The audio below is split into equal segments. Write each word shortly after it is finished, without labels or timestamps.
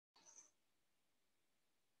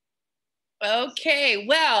Okay,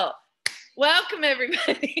 well, welcome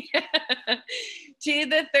everybody to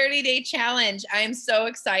the 30-day challenge. I'm so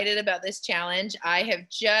excited about this challenge. I have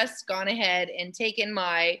just gone ahead and taken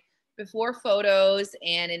my before photos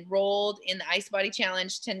and enrolled in the Ice Body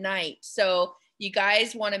Challenge tonight. So you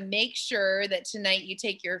guys want to make sure that tonight you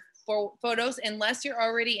take your photos, unless you're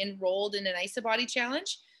already enrolled in an Ice Body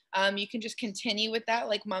Challenge. You can just continue with that,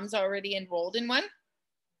 like Mom's already enrolled in one.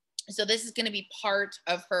 So this is going to be part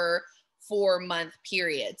of her 4-month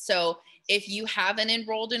period. So if you haven't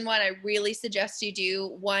enrolled in one, I really suggest you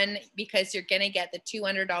do one, because you're going to get the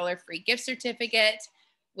 $200 free gift certificate,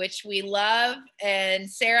 which we love. And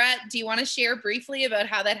Sarah, do you want to share briefly about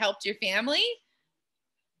how that helped your family?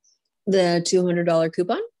 The $200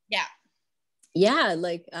 coupon? Yeah. Yeah,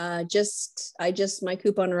 like my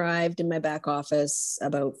coupon arrived in my back office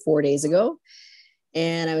about 4 days ago,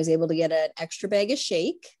 and I was able to get an extra bag of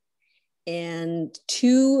shake and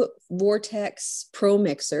 2 Vortex Pro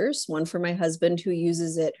mixers, one for my husband who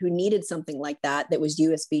uses it, who needed something like that was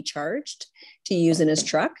USB charged to use in his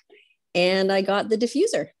truck. And I got the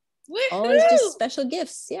diffuser. Woo-hoo! All as just special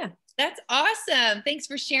gifts. Yeah. That's awesome. Thanks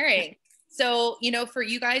for sharing. So, for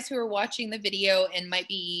you guys who are watching the video and might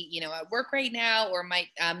be, at work right now, or might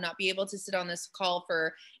not be able to sit on this call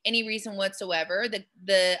for any reason whatsoever,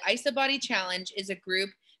 the Ice Body Challenge is a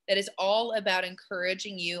group that is all about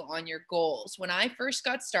encouraging you on your goals. When I first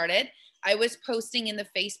got started, I was posting in the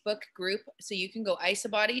Facebook group. So you can go Ice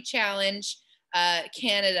Body Challenge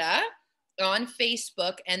Canada on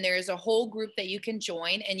Facebook, and there's a whole group that you can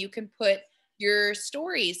join, and you can put your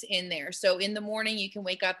stories in there. So in the morning, you can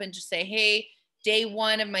wake up and just say, hey, day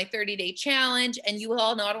 1 of my 30-day challenge. And you will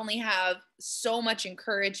all not only have so much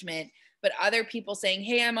encouragement, but other people saying,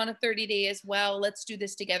 hey, I'm on a 30-day as well. Let's do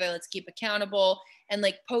this together. Let's keep accountable, and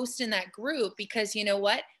post in that group, because you know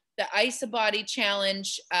what? The Ice Body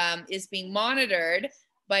Challenge is being monitored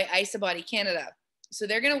by Ice Body Canada. So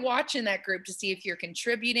they're going to watch in that group to see if you're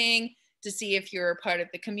contributing, to see if you're a part of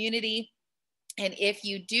the community. And if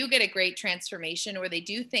you do get a great transformation, or they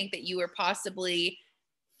do think that you are possibly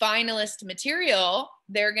finalist material,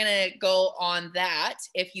 they're going to go on that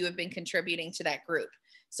if you have been contributing to that group.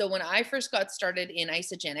 So when I first got started in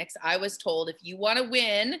Isagenix, I was told, if you want to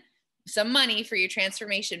win some money for your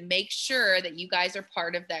transformation, make sure that you guys are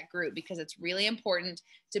part of that group, because it's really important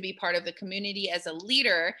to be part of the community as a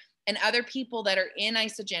leader, and other people that are in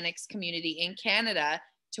Isagenix community in Canada,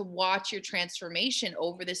 to watch your transformation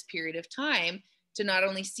over this period of time, to not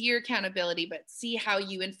only see your accountability, but see how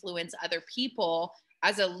you influence other people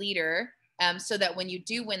as a leader, so that when you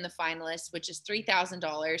do win the finalist, which is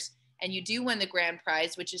 $3,000, and you do win the grand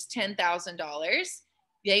prize, which is $10,000,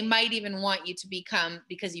 they might even want you to become,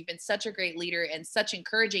 because you've been such a great leader and such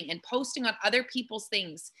encouraging, and posting on other people's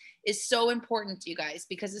things is so important, you guys,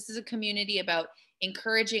 because this is a community about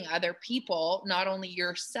encouraging other people, not only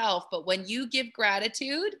yourself, but when you give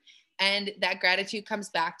gratitude, and that gratitude comes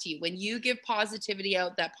back to you. When you give positivity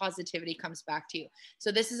out, that positivity comes back to you.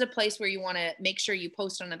 So this is a place where you want to make sure you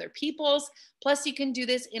post on other people's. Plus, you can do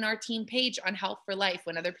this in our team page on Health for Life,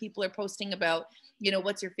 when other people are posting about,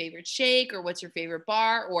 what's your favorite shake, or what's your favorite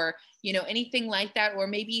bar, or, anything like that. Or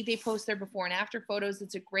maybe they post their before and after photos.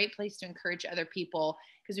 It's a great place to encourage other people,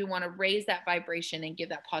 because we want to raise that vibration and give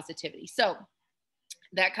that positivity. So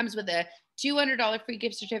that comes with a $200 free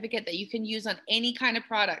gift certificate that you can use on any kind of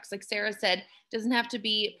products. Like Sarah said, it doesn't have to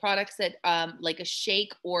be products that like a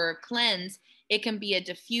shake or cleanse. It can be a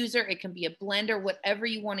diffuser, it can be a blender, whatever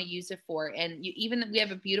you want to use it for. And we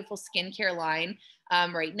have a beautiful skincare line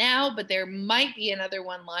right now, but there might be another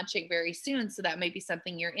one launching very soon. So that might be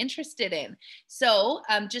something you're interested in. So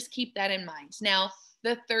just keep that in mind. Now,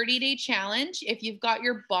 the 30-day challenge, if you've got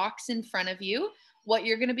your box in front of you, what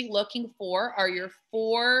you're going to be looking for are your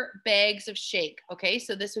 4 bags of shake. Okay,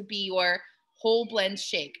 so this would be your whole blend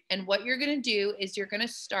shake. And what you're going to do is you're going to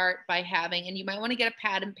start by having, and you might want to get a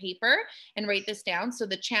pad and paper and write this down. So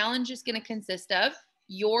the challenge is going to consist of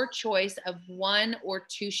your choice of 1 or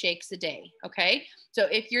 2 shakes a day. Okay, so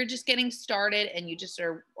if you're just getting started and you just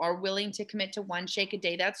are willing to commit to 1 shake a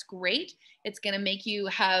day, that's great. It's going to make you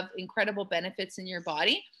have incredible benefits in your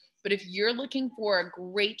body. But if you're looking for a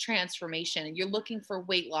great transformation, and you're looking for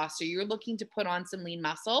weight loss, or you're looking to put on some lean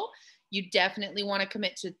muscle, you definitely want to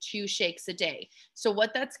commit to 2 shakes a day. So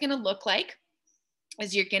what that's going to look like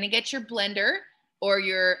is you're going to get your blender, or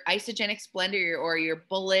your Isagenix blender, or your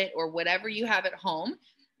bullet, or whatever you have at home.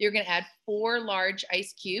 You're going to add 4 large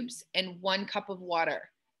ice cubes and 1 cup of water.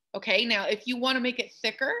 Okay, now if you want to make it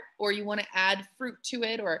thicker, or you want to add fruit to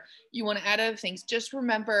it, or you want to add other things, just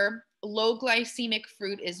remember low glycemic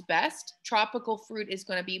fruit is best. Tropical fruit is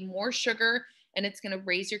going to be more sugar and it's going to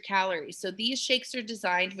raise your calories. So these shakes are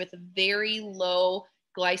designed with a very low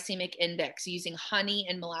glycemic index using honey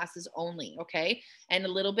and molasses only, okay? And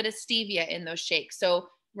a little bit of stevia in those shakes. So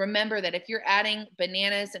remember that if you're adding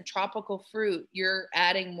bananas and tropical fruit, you're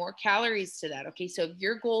adding more calories to that, okay? So if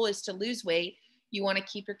your goal is to lose weight, you want to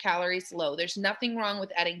keep your calories low. There's nothing wrong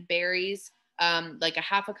with adding berries, like a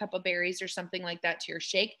half a cup of berries or something like that to your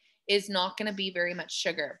shake. Is not going to be very much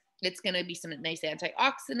sugar. It's going to be some nice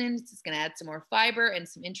antioxidants. It's going to add some more fiber and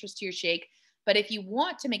some interest to your shake. But if you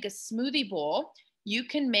want to make a smoothie bowl, you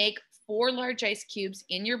can make 4 large ice cubes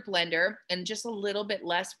in your blender and just a little bit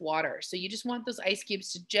less water. So you just want those ice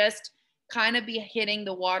cubes to just kind of be hitting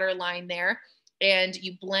the water line there. And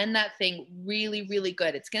you blend that thing really, really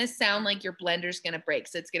good. It's going to sound like your blender's going to break.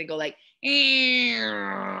 So it's going to go like,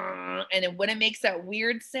 and then when it makes that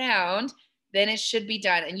weird sound, then it should be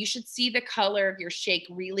done. And you should see the color of your shake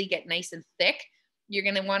really get nice and thick. You're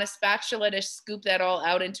going to want a spatula to scoop that all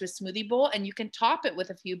out into a smoothie bowl, and you can top it with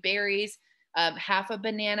a few berries, half a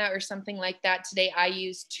banana or something like that. Today I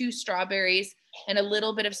use 2 strawberries and a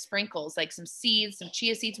little bit of sprinkles, like some seeds, some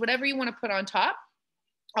chia seeds, whatever you want to put on top.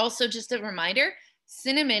 Also, just a reminder,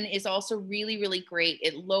 cinnamon is also really, really great.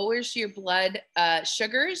 It lowers your blood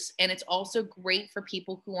sugars, and it's also great for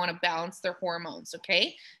people who want to balance their hormones,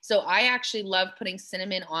 okay? So I actually love putting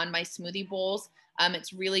cinnamon on my smoothie bowls.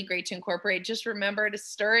 It's really great to incorporate. Just remember to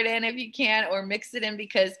stir it in if you can, or mix it in,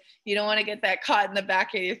 because you don't want to get that caught in the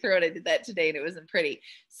back of your throat. I did that today and it wasn't pretty.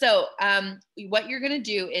 So what you're going to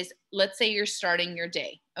do is, let's say you're starting your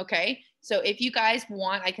day, okay? So if you guys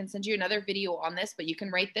want, I can send you another video on this, but you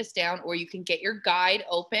can write this down, or you can get your guide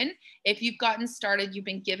open. If you've gotten started, you've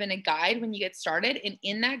been given a guide when you get started. And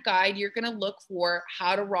in that guide, you're going to look for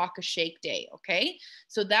how to rock a shake day. Okay.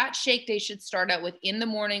 So that shake day should start out with, in the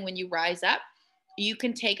morning when you rise up, you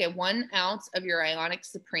can take a 1 ounce of your Ionic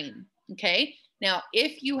Supreme. Okay. Now,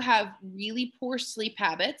 if you have really poor sleep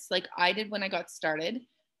habits, like I did when I got started,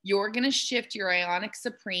 you're going to shift your Ionic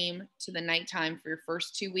Supreme to the nighttime for your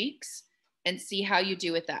first 2 weeks and see how you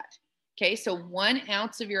do with that. Okay, so 1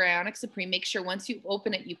 ounce of your Ionic Supreme, make sure once you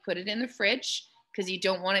open it, you put it in the fridge, because you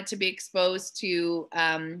don't want it to be exposed to,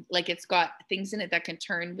 like it's got things in it that can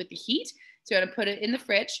turn with the heat. So you want to put it in the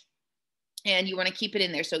fridge, and you want to keep it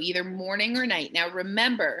in there. So either morning or night. Now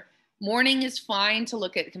remember, morning is fine to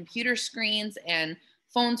look at computer screens and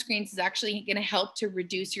phone screens. Is actually going to help to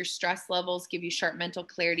reduce your stress levels, give you sharp mental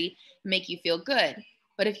clarity, make you feel good.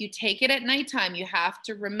 But if you take it at nighttime, you have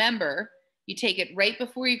to remember, you take it right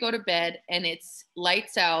before you go to bed, and it's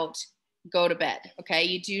lights out, go to bed. Okay.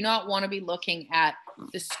 You do not want to be looking at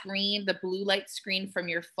the screen, the blue light screen from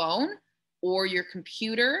your phone or your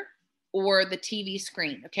computer or the TV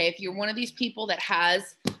screen. Okay. If you're one of these people that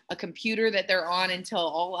has a computer that they're on until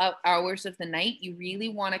all hours of the night, you really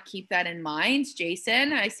want to keep that in mind.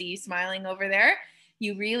 Jason, I see you smiling over there.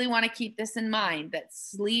 You really want to keep this in mind, that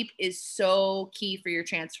sleep is so key for your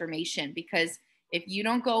transformation, because if you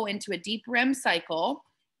don't go into a deep REM cycle,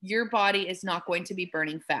 your body is not going to be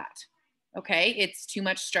burning fat. Okay. It's too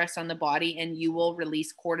much stress on the body, and you will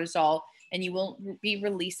release cortisol, and you will be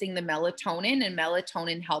releasing the melatonin, and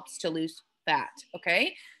melatonin helps to lose fat.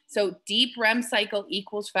 Okay. So deep REM cycle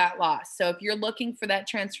equals fat loss. So if you're looking for that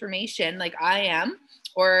transformation, like I am,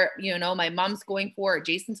 or, my mom's going for, or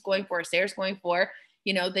Jason's going for, or Sarah's going for,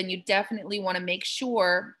 then you definitely want to make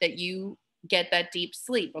sure that you get that deep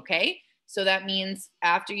sleep. Okay. So that means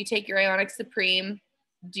after you take your Ionic Supreme,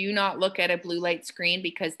 do not look at a blue light screen,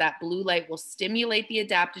 because that blue light will stimulate the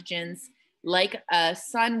adaptogens like a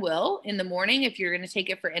sun will in the morning. If you're going to take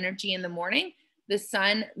it for energy in the morning, the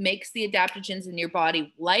sun makes the adaptogens in your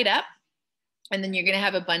body light up, and then you're going to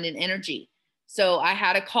have abundant energy. So I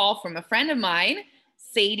had a call from a friend of mine,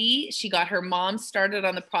 Sadie. She got her mom started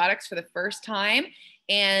on the products for the first time.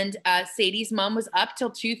 And Sadie's mom was up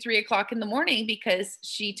till 2-3 o'clock in the morning because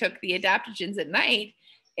she took the adaptogens at night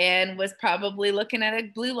and was probably looking at a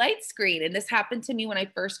blue light screen. And this happened to me when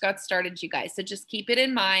I first got started, you guys. So just keep it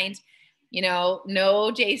in mind.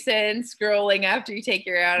 No Jason scrolling after you take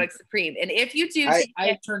your Ionic Supreme. And if you do,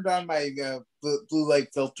 I turned on my blue light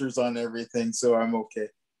filters on everything, so I'm okay.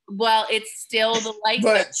 Well, it's still the light,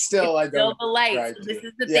 but still, I don't. Still the light. So this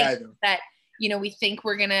is the thing that we think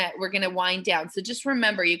we're gonna wind down. So just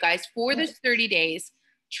remember, you guys, for this 30 days,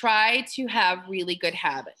 try to have really good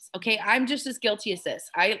habits. Okay, I'm just as guilty as this.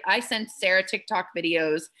 I sent Sarah TikTok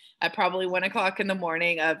videos at probably 1 o'clock in the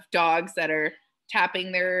morning of dogs that are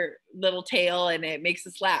tapping their little tail, and it makes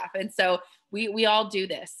us laugh. And so we all do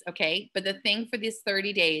this. Okay, but the thing for these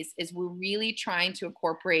 30 days is we're really trying to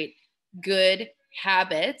incorporate good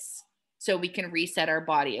habits so we can reset our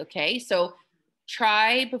body. Okay, so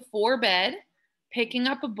try before bed picking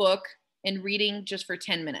up a book and reading just for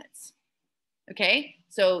 10 minutes. Okay.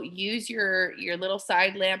 So use your little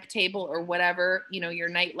side lamp table or whatever, you know, your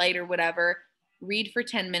night light or whatever, read for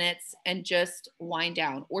 10 minutes and just wind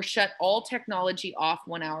down, or shut all technology off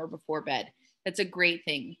 1 hour before bed. That's a great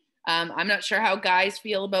thing. I'm not sure how guys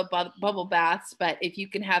feel about bubble baths, but if you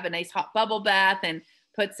can have a nice hot bubble bath and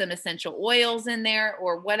put some essential oils in there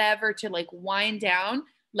or whatever to like wind down,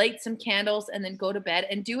 light some candles and then go to bed,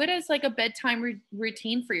 and do it as like a bedtime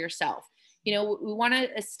routine for yourself. You know, we want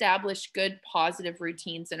to establish good positive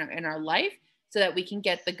routines in our life so that we can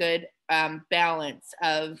get the good balance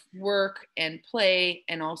of work and play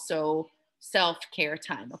and also self-care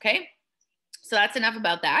time. Okay. So that's enough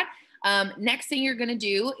about that. Next thing you're going to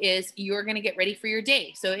do is you're going to get ready for your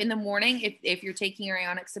day. So in the morning, if you're taking your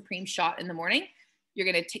Ionic Supreme shot in the morning,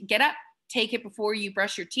 you're going to get up, take it before you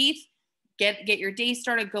brush your teeth, get your day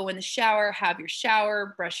started, go in the shower, have your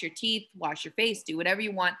shower, brush your teeth, wash your face, do whatever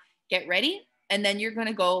you want, get ready. And then you're going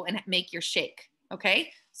to go and make your shake.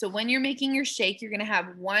 Okay. So when you're making your shake, you're going to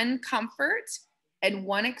have one comfort and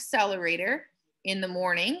one accelerator in the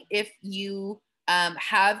morning. If you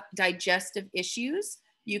have digestive issues,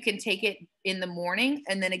 you can take it in the morning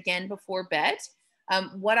and then again before bed.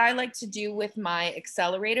 What I like to do with my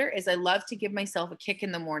accelerator is I love to give myself a kick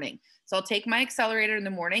in the morning. So I'll take my accelerator in the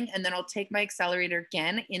morning and then I'll take my accelerator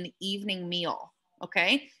again in the evening meal.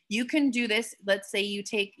 Okay. You can do this. Let's say you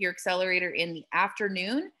take your accelerator in the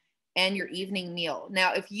afternoon and your evening meal.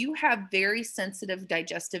 Now, if you have very sensitive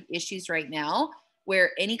digestive issues right now,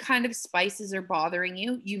 where any kind of spices are bothering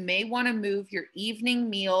you, you may want to move your evening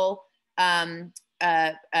meal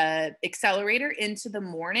accelerator into the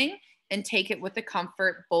morning and take it with the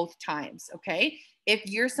comfort both times. Okay. If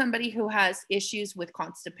you're somebody who has issues with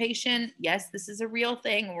constipation, yes, this is a real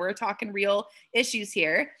thing. We're talking real issues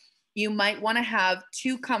here. You might want to have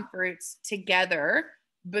two comforts together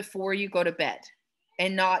before you go to bed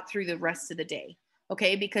and not through the rest of the day.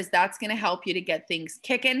 Okay. Because that's going to help you to get things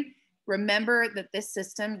kicking. Remember that this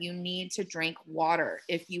system, you need to drink water.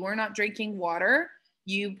 If you are not drinking water,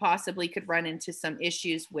 you possibly could run into some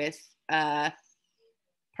issues with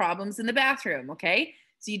problems in the bathroom. Okay.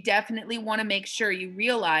 So you definitely want to make sure you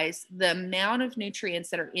realize the amount of nutrients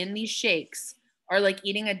that are in these shakes are like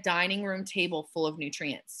eating a dining room table full of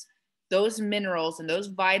nutrients. Those minerals and those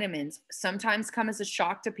vitamins sometimes come as a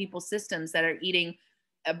shock to people's systems that are eating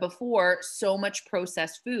before so much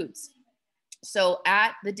processed foods. So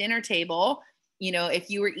at the dinner table, you know, if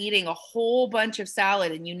you were eating a whole bunch of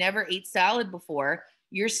salad and you never ate salad before,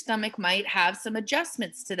 your stomach might have some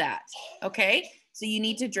adjustments to that. Okay. So you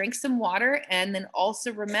need to drink some water. And then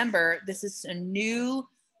also remember, this is a new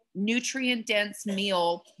nutrient dense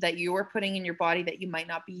meal that you are putting in your body that you might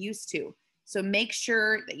not be used to. So make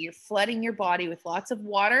sure that you're flooding your body with lots of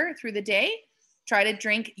water through the day. Try to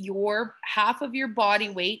drink your half of your body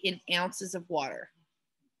weight in ounces of water.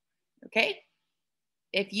 Okay.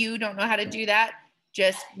 If you don't know how to do that,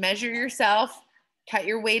 just measure yourself, cut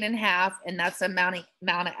your weight in half, and that's the amount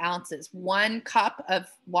of ounces. 1 cup of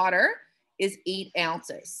water is 8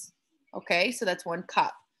 ounces. Okay, so that's 1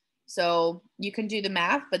 cup. So you can do the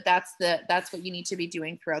math, but that's what you need to be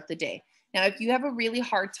doing throughout the day. Now, if you have a really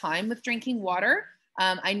hard time with drinking water,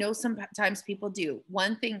 I know sometimes people do.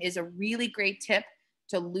 One thing is a really great tip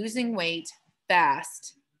to losing weight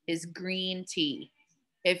fast is green tea.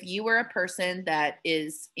 If you are a person that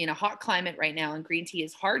is in a hot climate right now and green tea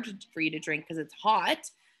is hard for you to drink because it's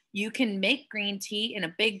hot, you can make green tea in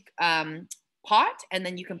a big pot and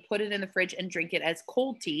then you can put it in the fridge and drink it as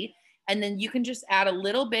cold tea. And then you can just add a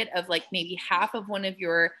little bit of like maybe half of one of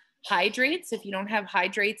your hydrates. If you don't have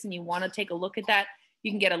hydrates and you want to take a look at that,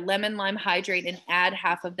 you can get a lemon lime hydrate and add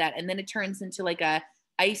half of that. And then it turns into like a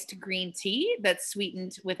iced green tea that's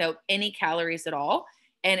sweetened without any calories at all.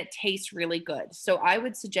 And it tastes really good. So I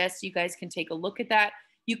would suggest you guys can take a look at that.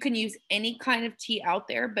 You can use any kind of tea out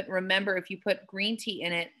there, but remember, if you put green tea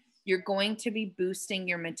in it, you're going to be boosting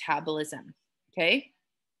your metabolism. Okay.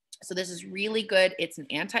 So this is really good. It's an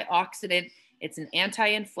antioxidant, it's an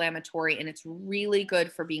anti-inflammatory, and it's really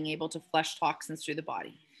good for being able to flush toxins through the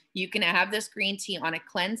body. You can have this green tea on a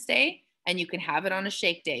cleanse day and you can have it on a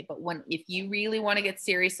shake day. But if you really want to get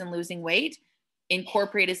serious in losing weight,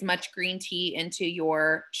 incorporate as much green tea into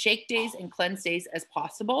your shake days and cleanse days as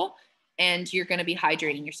possible. And you're going to be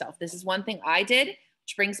hydrating yourself. This is one thing I did,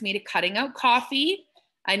 which brings me to cutting out coffee.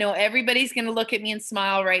 I know everybody's going to look at me and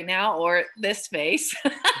smile right now, or this face.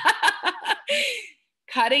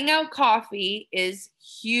 Cutting out coffee is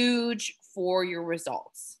huge for your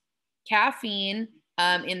results. Caffeine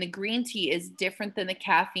in the green tea is different than the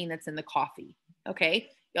caffeine that's in the coffee. Okay.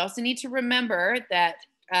 You also need to remember that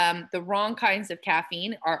the wrong kinds of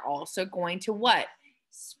caffeine are also going to what?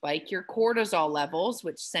 Spike your cortisol levels,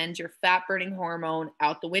 which sends your fat burning hormone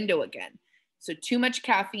out the window again. So too much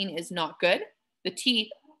caffeine is not good.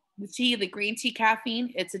 The green tea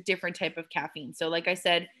caffeine, it's a different type of caffeine. So like I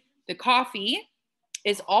said, the coffee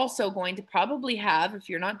is also going to probably have, if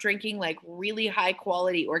you're not drinking like really high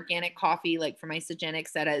quality organic coffee, like from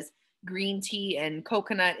Isagenix that has green tea and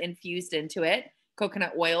coconut infused into it,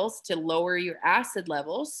 coconut oils to lower your acid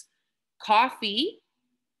levels, coffee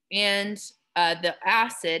and the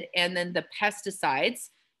acid, and then the pesticides.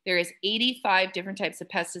 There is 85 different types of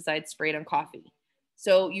pesticides sprayed on coffee.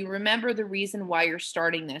 So you remember the reason why you're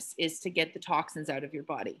starting this is to get the toxins out of your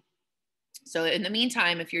body. So in the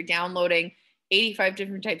meantime, if you're downloading 85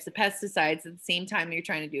 different types of pesticides at the same time you're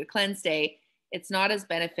trying to do a cleanse day, it's not as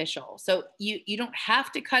beneficial. So you don't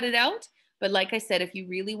have to cut it out. But like I said, if you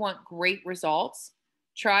really want great results,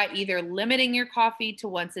 try either limiting your coffee to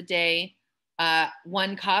once a day,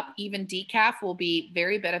 1 cup, even decaf will be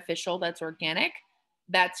very beneficial. That's organic.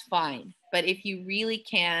 That's fine. But if you really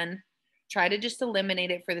can, try to just eliminate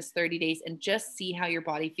it for this 30 days and just see how your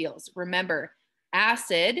body feels. Remember,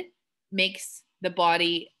 acid makes the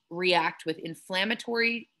body react with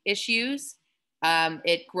inflammatory issues.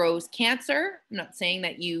 It grows cancer. I'm not saying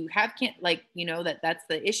that you have that's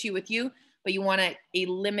the issue with you, but you want to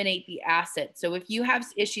eliminate the acid. So if you have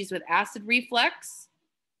issues with acid reflux,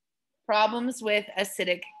 problems with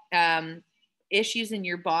acidic issues in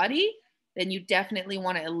your body, then you definitely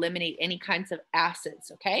want to eliminate any kinds of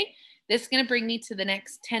acids, okay? This is going to bring me to the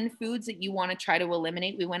next 10 foods that you want to try to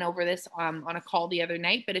eliminate. We went over this on a call the other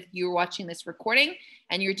night, but if you're watching this recording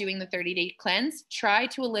and you're doing the 30-day cleanse, try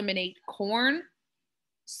to eliminate corn,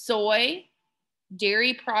 soy,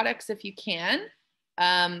 dairy products if you can,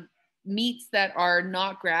 meats that are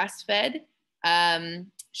not grass-fed,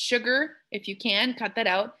 sugar if you can, cut that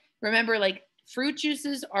out. Remember, like fruit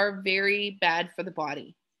juices are very bad for the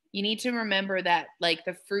body. You need to remember that like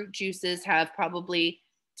the fruit juices have probably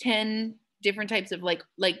 10 different types of like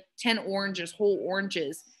 10 oranges, whole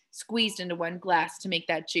oranges squeezed into one glass to make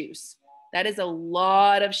that juice. That is a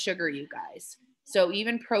lot of sugar, you guys. So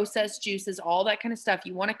even processed juices, all that kind of stuff,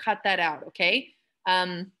 you want to cut that out, okay?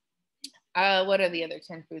 What are the other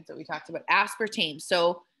 10 foods that we talked about? Aspartame.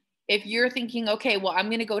 So if you're thinking, okay, well, I'm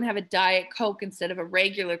going to go and have a Diet Coke instead of a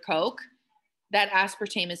regular Coke, that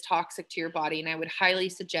aspartame is toxic to your body. And I would highly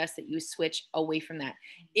suggest that you switch away from that.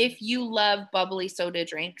 If you love bubbly soda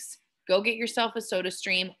drinks, go get yourself a Soda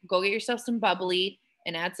Stream, go get yourself some bubbly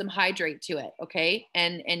and add some hydrate to it. Okay.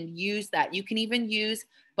 And use that. You can even use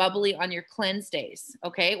bubbly on your cleanse days.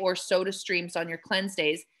 Okay. Or Soda Streams on your cleanse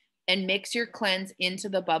days and mix your cleanse into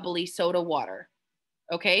the bubbly soda water.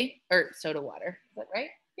 Okay. Or soda water. Is that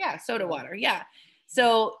right? Yeah. Soda water. Yeah.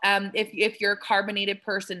 So if you're a carbonated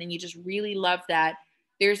person and you just really love that,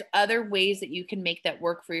 there's other ways that you can make that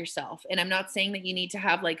work for yourself. And I'm not saying that you need to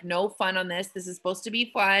have like no fun on this. This is supposed to be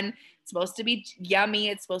fun. It's supposed to be yummy.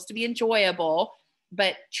 It's supposed to be enjoyable,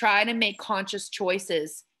 but try to make conscious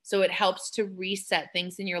choices so it helps to reset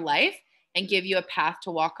things in your life and give you a path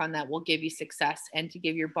to walk on that will give you success and to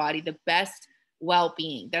give your body the best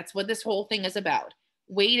well-being. That's what this whole thing is about.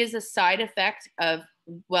 Weight is a side effect of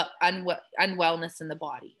unwellness in the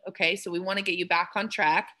body. Okay. So we want to get you back on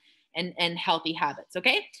track and healthy habits.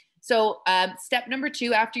 Okay. So step number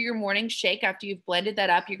 2, after your morning shake, after you've blended that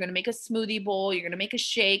up, you're going to make a smoothie bowl. You're going to make a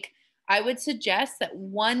shake. I would suggest that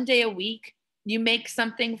 1 day a week, you make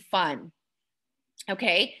something fun.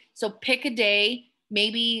 Okay. So pick a day.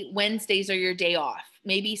 Maybe Wednesdays are your day off.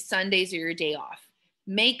 Maybe Sundays are your day off.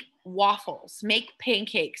 Make waffles, make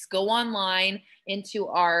pancakes, go online into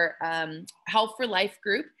our Health for Life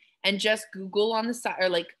group and just Google on the side or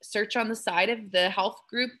like search on the side of the health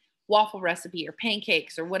group waffle recipe or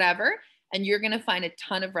pancakes or whatever. And you're going to find a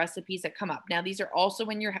ton of recipes that come up. Now, these are also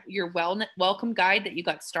in your welcome guide that you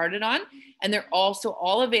got started on. And they're also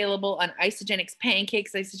all available on Isagenix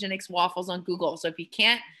pancakes, Isagenix waffles on Google. So if you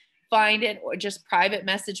can't find it, or just private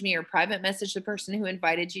message me or private message the person who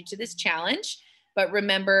invited you to this challenge. But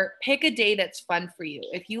remember, pick a day that's fun for you.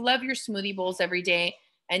 If you love your smoothie bowls every day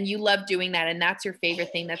and you love doing that and that's your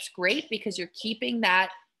favorite thing, that's great because you're keeping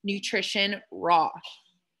that nutrition raw.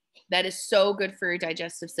 That is so good for your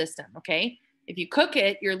digestive system, okay? If you cook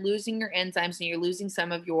it, you're losing your enzymes and you're losing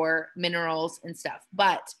some of your minerals and stuff.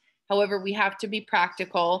 But however, we have to be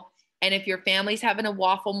practical. And if your family's having a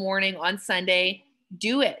waffle morning on Sunday,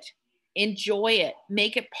 do it. Enjoy it.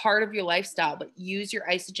 Make it part of your lifestyle, but use your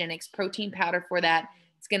Isagenix protein powder for that.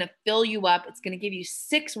 It's going to fill you up. It's going to give you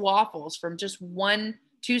 6 waffles from just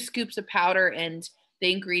 2 scoops of powder and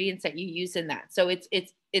the ingredients that you use in that. So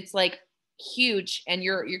it's like huge, and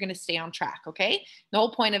you're going to stay on track. Okay. The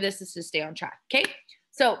whole point of this is to stay on track. Okay.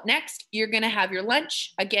 So next, you're going to have your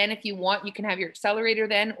lunch. Again, if you want, you can have your accelerator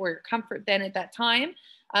then, or your comfort then at that time.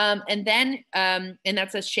 And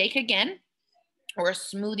that's a shake again, or a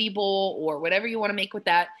smoothie bowl, or whatever you want to make with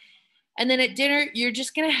that. And then at dinner, you're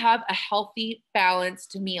just going to have a healthy,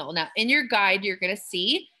 balanced meal. Now, in your guide, you're going to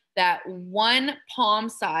see that one palm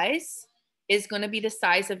size is going to be the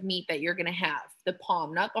size of meat that you're going to have. The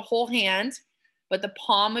palm, not the whole hand, but the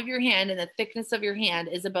palm of your hand, and the thickness of your hand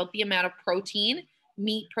is about the amount of protein,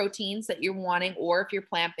 meat proteins that you're wanting, or if you're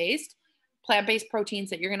plant-based proteins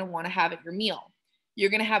that you're going to want to have at your meal. You're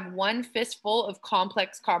going to have one fistful of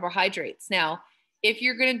complex carbohydrates. Now, if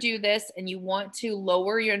you're going to do this and you want to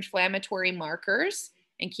lower your inflammatory markers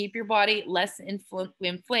and keep your body less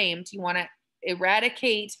inflamed, you want to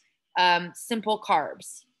eradicate simple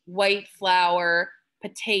carbs, white flour,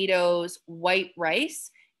 potatoes, white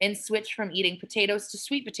rice, and switch from eating potatoes to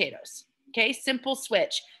sweet potatoes. Okay, simple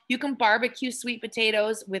switch. You can barbecue sweet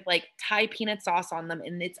potatoes with like Thai peanut sauce on them,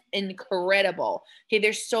 and it's incredible. Okay,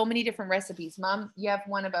 there's so many different recipes. Mom, you have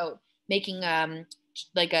one about making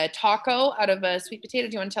like a taco out of a sweet potato.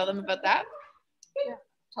 Do you want to tell them about that? Yeah,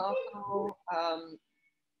 taco,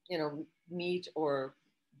 you know, meat or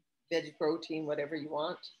veggie protein, whatever you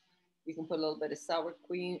want. You can put a little bit of sour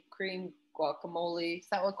cream, guacamole.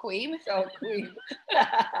 Sour cream.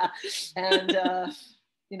 And,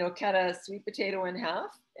 you know, cut a sweet potato in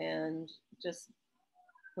half and just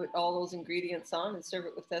put all those ingredients on and serve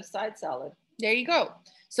it with a side salad. There you go.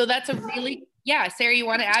 So that's a really, yeah, Sarah, you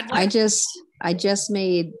want to add one? I just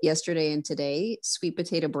made yesterday and today sweet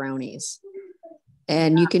potato brownies.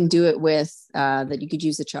 And you can do it with that. You could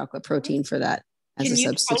use the chocolate protein for that as a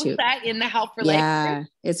substitute. Can you post that in the Health for Life? Yeah,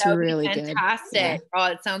 it's really good. Fantastic. Yeah. Oh,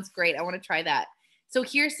 it sounds great. I want to try that. So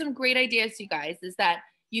here's some great ideas, you guys, is that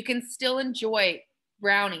you can still enjoy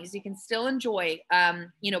brownies. You can still enjoy,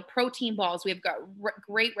 you know, protein balls. We've got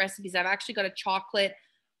great recipes. I've actually got a chocolate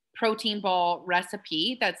protein ball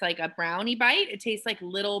recipe that's like a brownie bite. It tastes like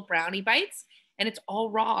little brownie bites, and it's all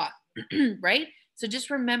raw, right? So just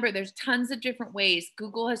remember, there's tons of different ways.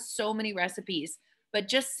 Google has so many recipes, but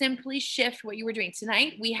just simply shift what you were doing.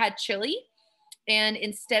 Tonight, we had chili, and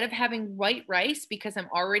instead of having white rice, because I'm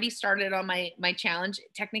already started on my challenge,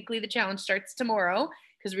 technically the challenge starts tomorrow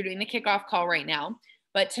because we're doing the kickoff call right now.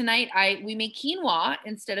 But tonight we made quinoa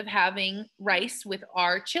instead of having rice with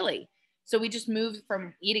our chili. So we just moved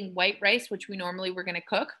from eating white rice, which we normally were going to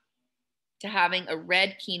cook, to having a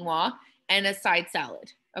red quinoa and a side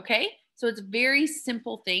salad. Okay. So it's very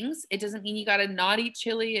simple things. It doesn't mean you got to not eat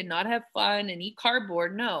chili and not have fun and eat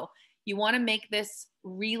cardboard. No, you want to make this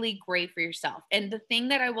really great for yourself. And the thing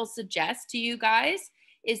that I will suggest to you guys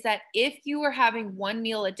is that if you are having one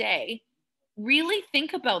meal a day, really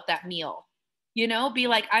think about that meal. You know, be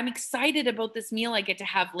like, I'm excited about this meal I get to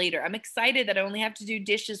have later. I'm excited that I only have to do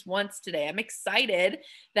dishes once today. I'm excited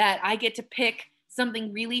that I get to pick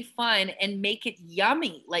something really fun and make it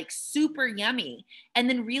yummy, like super yummy, and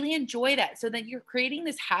then really enjoy that. So that you're creating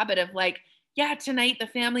this habit of like, yeah, tonight the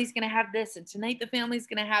family's going to have this, and tonight the family's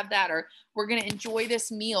going to have that, or we're going to enjoy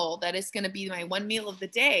this meal that is going to be my one meal of the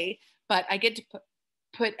day, but I get to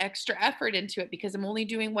put extra effort into it because I'm only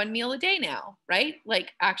doing one meal a day now, right?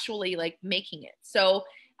 Like actually like making it. So,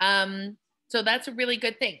 so that's a really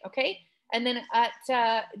good thing. Okay. And then at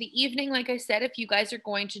the evening, like I said, if you guys are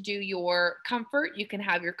going to do your comfort, you can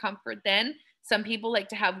have your comfort then. Some people like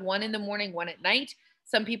to have one in the morning, one at night.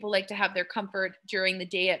 Some people like to have their comfort during the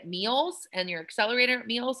day at meals and your accelerator at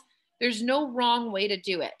meals. There's no wrong way to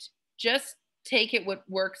do it. Just take it what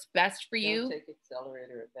works best for you. Don't take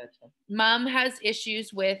accelerator at bedtime. Mom has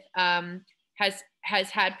issues with, has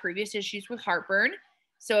had previous issues with heartburn.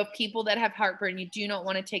 So if people that have heartburn, you do not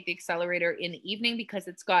want to take the accelerator in the evening because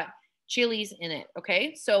it's got chilies in it.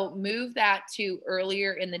 Okay. So move that to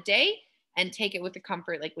earlier in the day and take it with the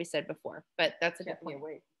comfort, like we said before. But that's a good point.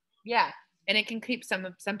 Awake. Yeah. And it can keep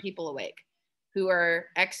some people awake who are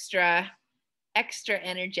extra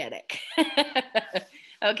energetic.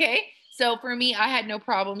 Okay. So for me, I had no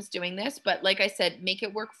problems doing this, but like I said, make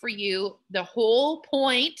it work for you. The whole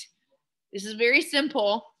point, this is very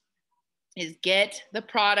simple, is get the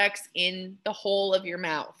products in the hole of your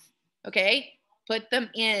mouth. Okay. Put them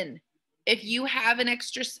in. If you have an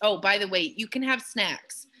extra, oh, by the way, you can have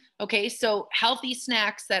snacks. Okay. So healthy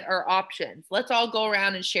snacks that are options. Let's all go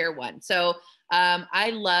around and share one. So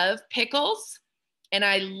I love pickles and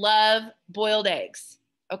I love boiled eggs.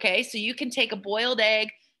 Okay. So you can take a boiled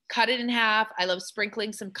egg, cut it in half. I love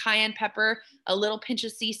sprinkling some cayenne pepper, a little pinch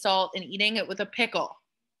of sea salt, and eating it with a pickle.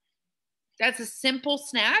 That's a simple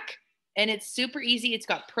snack, and it's super easy. It's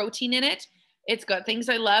got protein in it. It's got things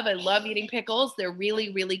I love. I love eating pickles. They're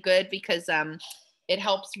really, really good because it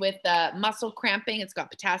helps with muscle cramping. It's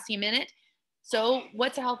got potassium in it. So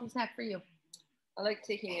what's a healthy snack for you? I like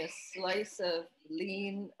taking a slice of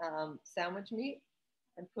lean sandwich meat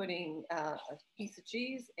and putting a piece of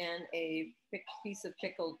cheese and a piece of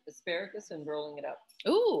pickled asparagus and rolling it up.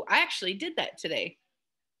 Ooh, I actually did that today.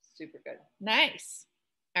 Super good. Nice.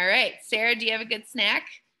 All right. Sarah, do you have a good snack?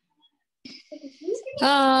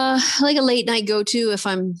 Like a late night go-to if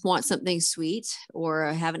I want something sweet, or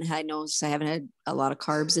I haven't had a lot of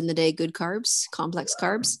carbs in the day, good carbs, complex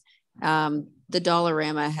carbs. The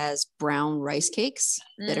Dollarama has brown rice cakes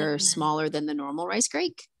that are smaller than the normal rice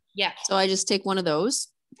cake. Yeah. So I just take one of those,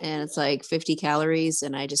 and it's like 50 calories,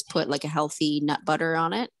 and I just put like a healthy nut butter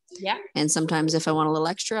on it. Yeah. And sometimes if I want a little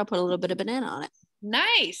extra, I'll put a little bit of banana on it.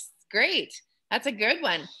 Nice. Great. That's a good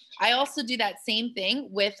one. I also do that same thing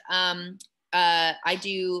with I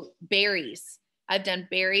do berries. I've done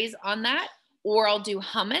berries on that, or I'll do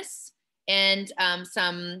hummus and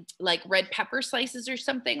some like red pepper slices or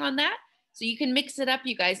something on that. So you can mix it up,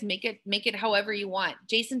 you guys. Make it however you want.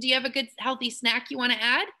 Jason, do you have a good healthy snack you want to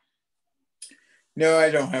add? No, I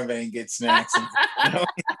don't have any good snacks.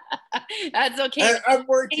 That's okay. I'm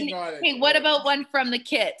working on it. Hey, what about one from the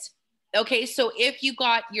kit? Okay, so if you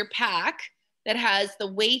got your pack that has the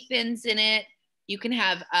whey thins in it, you can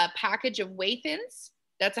have a package of whey thins.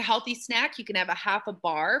 That's a healthy snack. You can have a half a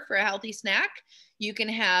bar for a healthy snack. You can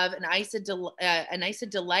have an ice of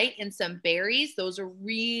delight and some berries. Those are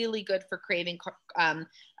really good for cravings.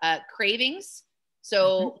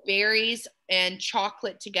 So berries and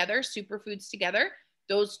chocolate together, superfoods together,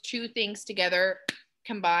 those two things together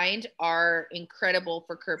combined are incredible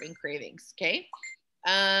for curbing cravings. Okay.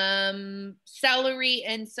 Celery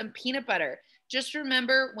and some peanut butter. Just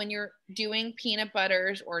remember, when you're doing peanut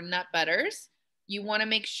butters or nut butters, you want to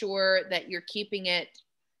make sure that you're keeping it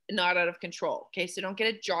not out of control. Okay. So don't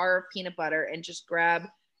get a jar of peanut butter and just grab,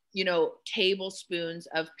 tablespoons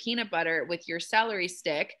of peanut butter with your celery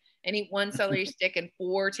stick and eat one celery stick and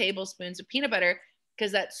 4 tablespoons of peanut butter,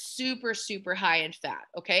 because that's super, super high in fat.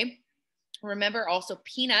 Okay. Remember also,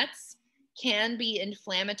 peanuts can be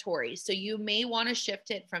inflammatory. So you may want to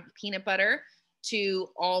shift it from peanut butter to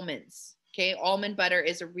almonds. Okay. Almond butter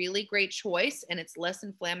is a really great choice, and it's less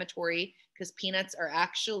inflammatory because peanuts are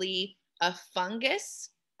actually a fungus,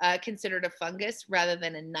 considered a fungus rather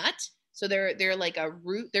than a nut. So they're like a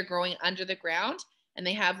root. They're growing under the ground, and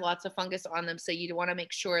they have lots of fungus on them. So you want to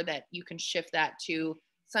make sure that you can shift that to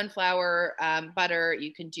sunflower butter.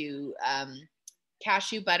 You can do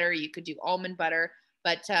cashew butter. You could do almond butter.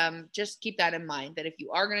 But just keep that in mind, that if you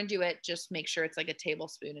are going to do it, just make sure it's like a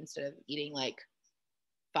tablespoon instead of eating like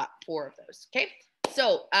 4 of those. Okay.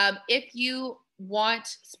 So if you want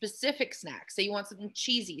specific snacks, say you want something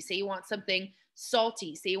cheesy, say you want something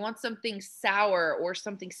salty, say you want something sour or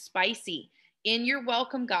something spicy, in your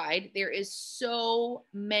welcome guide, there is so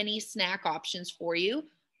many snack options for you,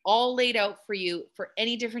 all laid out for you for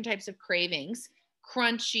any different types of cravings,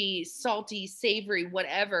 crunchy, salty, savory,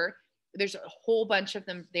 whatever. There's a whole bunch of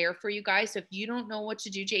them there for you guys. So if you don't know what to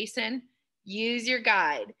do, Jason, use your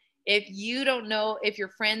guide. If you don't know, if your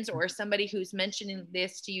friends or somebody who's mentioning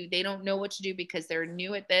this to you, they don't know what to do because they're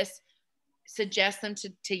new at this, suggest them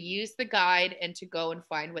to use the guide and to go and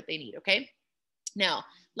find what they need. Okay. Now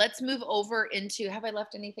let's move over into, have I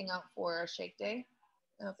left anything out for our shake day?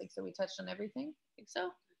 I don't think so. We touched on everything. I think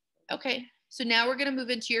so. Okay. So now we're going to move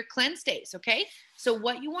into your cleanse days. Okay. So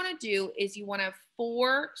what you want to do is you want to have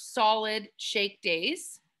 4 solid shake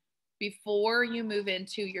days before you move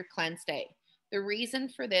into your cleanse day. The reason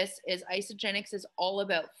for this is isogenics is all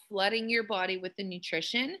about flooding your body with the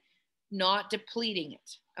nutrition, not depleting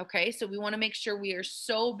it. Okay. So we want to make sure we are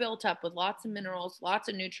so built up with lots of minerals, lots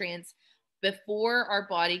of nutrients before our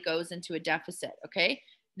body goes into a deficit. Okay.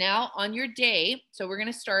 Now on your day, so we're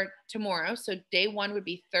going to start tomorrow. So day 1 would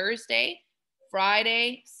be Thursday,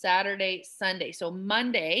 Friday, Saturday, Sunday. So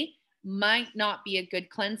Monday might not be a good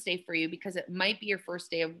cleanse day for you because it might be your first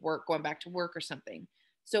day of work, going back to work or something.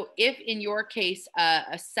 So if in your case,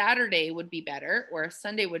 a Saturday would be better or a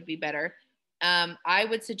Sunday would be better, I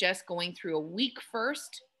would suggest going through a week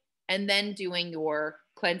first and then doing your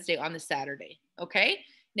cleanse day on the Saturday. Okay.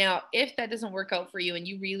 Now, if that doesn't work out for you and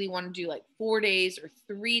you really want to do like 4 days or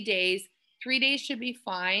 3 days, 3 days should be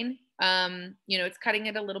fine. It's cutting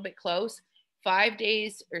it a little bit close. 5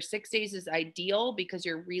 days or 6 days is ideal because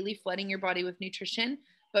you're really flooding your body with nutrition.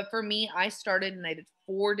 But for me, I started and I did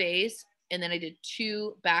 4 days and then I did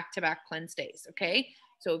 2 back-to-back cleanse days. Okay.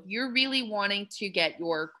 So if you're really wanting to get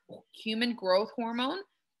your human growth hormone,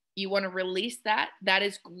 You want to release that. That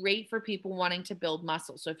is great for people wanting to build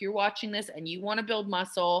muscle. So if you're watching this and you want to build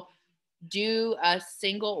muscle, do a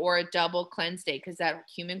single or a double cleanse day, because that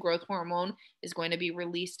human growth hormone is going to be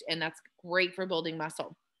released, and that's great for building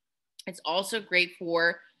muscle. It's also great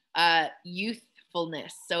for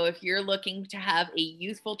youthfulness. So if you're looking to have a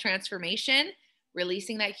youthful transformation,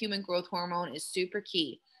 releasing that human growth hormone is super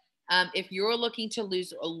key. If you're looking to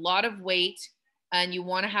lose a lot of weight and you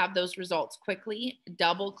want to have those results quickly,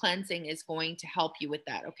 double cleansing is going to help you with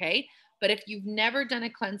that. Okay. But if you've never done a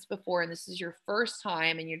cleanse before and this is your first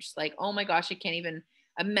time and you're just like, oh my gosh, I can't even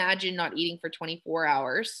imagine not eating for 24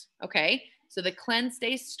 hours. Okay. So the cleanse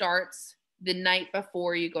day starts the night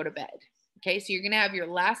before you go to bed. Okay. So you're going to have your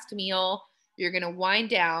last meal, you're going to wind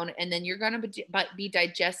down, and then you're going to be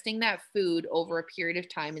digesting that food over a period of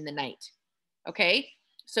time in the night. Okay.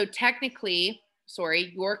 So technically,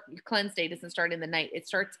 your cleanse day doesn't start in the night. It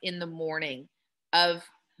starts in the morning of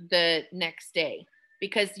the next day,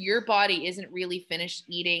 because your body isn't really finished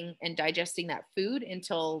eating and digesting that food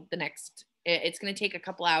until the next, it's going to take a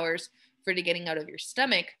couple hours for it getting out of your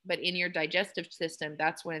stomach, but in your digestive system,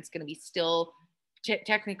 that's when it's going to be still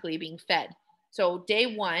technically being fed. So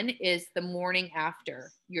day one is the morning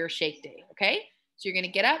after your shake day. Okay. So you're going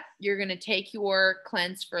to get up, you're going to take your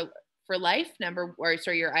cleanse for life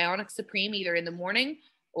your Ionic Supreme, either in the morning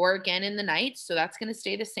or again in the night. So that's going to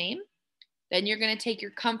stay the same. Then you're going to take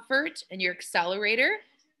your Comfort and your Accelerator,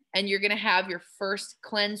 and you're going to have your first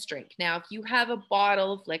cleanse drink. Now, if you have a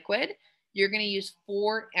bottle of liquid, you're going to use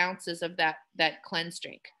 4 ounces of that cleanse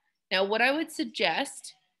drink. Now, what I would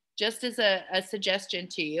suggest, just as a suggestion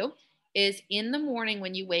to you, is in the morning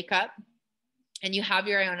when you wake up and you have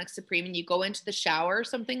your Ionic Supreme and you go into the shower or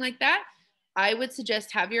something like that, I would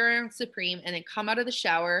suggest have your Ionic Supreme and then come out of the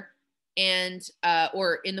shower and,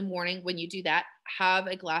 or in the morning when you do that, have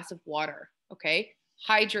a glass of water. Okay.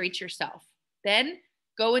 Hydrate yourself. Then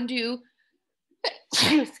go and do,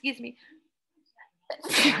 excuse me.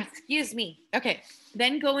 Excuse me. Okay.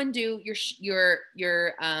 Then go and do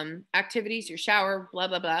your activities, your shower, blah,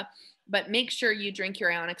 blah, blah. But make sure you drink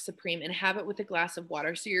your Ionic Supreme and have it with a glass of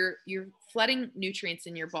water. So you're flooding nutrients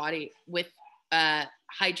in your body with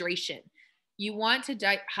hydration. You want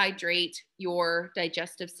to hydrate your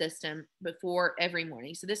digestive system before every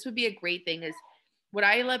morning. So this would be a great thing. Is what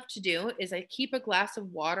I love to do is I keep a glass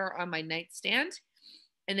of water on my nightstand.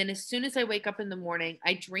 And then as soon as I wake up in the morning,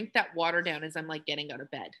 I drink that water down as I'm like getting out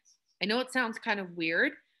of bed. I know it sounds kind of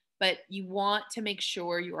weird, but you want to make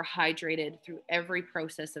sure you are hydrated through every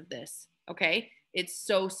process of this. Okay. It's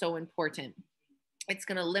so, so important. It's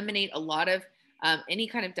going to eliminate a lot of any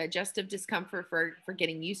kind of digestive discomfort for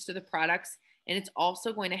getting used to the products. And it's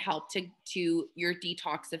also going to help to your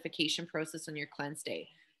detoxification process on your cleanse day.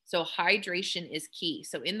 So hydration is key.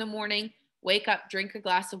 So in the morning, wake up, drink a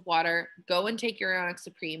glass of water, go and take your Ionic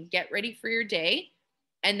Supreme, get ready for your day.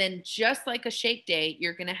 And then just like a shake day,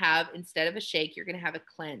 you're going to have, instead of a shake, you're going to have a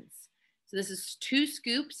cleanse. So this is 2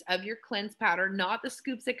 scoops of your cleanse powder, not the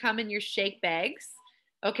scoops that come in your shake bags.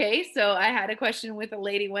 Okay, so I had a question with a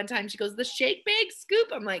lady one time. She goes, the shake bag scoop?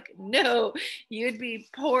 I'm like, no, you'd be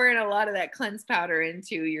pouring a lot of that cleanse powder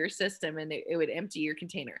into your system and it would empty your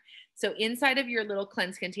container. So inside of your little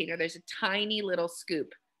cleanse container, there's a tiny little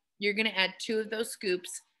scoop. You're going to add 2 of those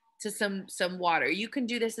scoops to some water. You can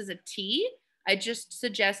do this as a tea. I just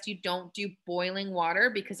suggest you don't do boiling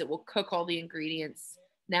water because it will cook all the ingredients,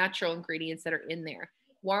 natural ingredients that are in there.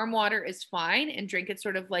 Warm water is fine, and drink it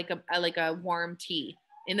sort of like a warm tea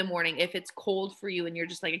in the morning. If it's cold for you and you're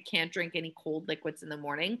just like, I can't drink any cold liquids in the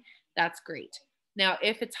morning, that's great. Now,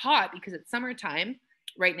 if it's hot, because it's summertime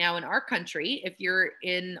right now in our country, if you're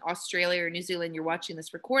in Australia or New Zealand, you're watching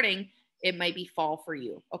this recording, it might be fall for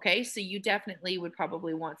you. Okay. So you definitely would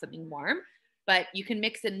probably want something warm, but you can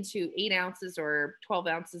mix it into 8 ounces or 12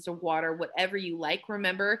 ounces of water, whatever you like.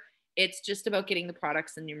 Remember, it's just about getting the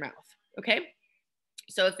products in your mouth. Okay.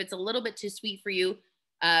 So if it's a little bit too sweet for you,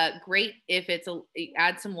 great. If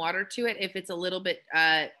add some water to it. If it's a little bit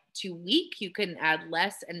too weak, you can add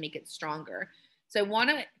less and make it stronger. So I want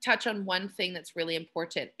to touch on one thing that's really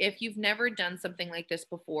important. If you've never done something like this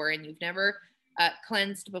before, and you've never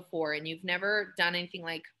cleansed before, and you've never done anything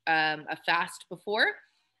like a fast before,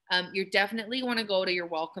 you definitely want to go to your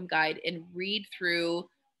welcome guide and read through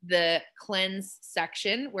the cleanse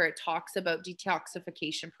section where it talks about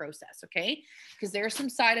detoxification process. Okay. Because there are some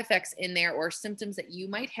side effects in there or symptoms that you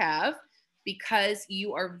might have because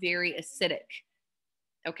you are very acidic.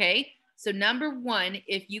 Okay. So number 1,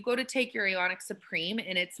 if you go to take your Ionic Supreme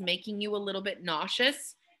and it's making you a little bit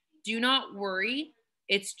nauseous, do not worry.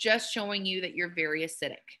 It's just showing you that you're very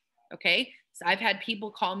acidic. Okay. So I've had people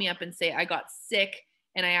call me up and say, I got sick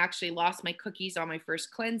And I actually lost my cookies on my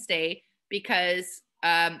first cleanse day because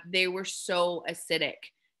they were so acidic.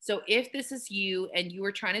 So if this is you and you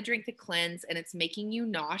are trying to drink the cleanse and it's making you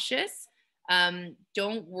nauseous,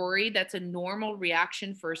 don't worry. That's a normal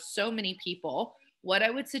reaction for so many people. What I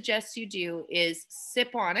would suggest you do is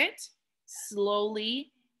sip on it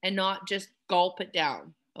slowly and not just gulp it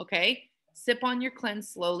down. Okay. Sip on your cleanse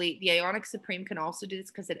slowly. The Ionic Supreme can also do this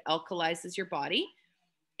because it alkalizes your body.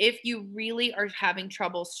 If you really are having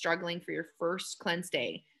trouble struggling for your first cleanse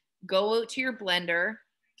day, go out to your blender,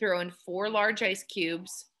 throw in 4 large ice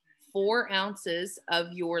cubes, 4 ounces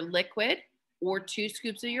of your liquid, or 2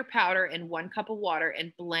 scoops of your powder and 1 cup of water,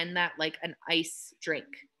 and blend that like an ice drink.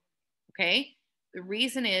 Okay. The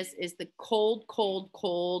reason is the cold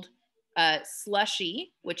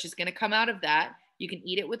slushy, which is going to come out of that. You can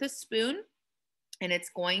eat it with a spoon and it's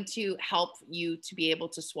going to help you to be able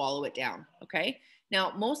to swallow it down. Okay.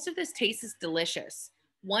 Now, most of this taste is delicious.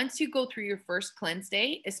 Once you go through your first cleanse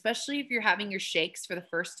day, especially if you're having your shakes for the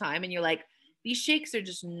first time and you're like, these shakes are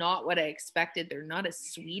just not what I expected. They're not as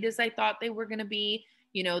sweet as I thought they were going to be.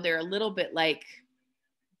 You know, they're a little bit like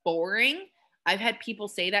boring. I've had people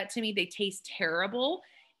say that to me. They taste terrible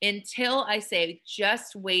until I say,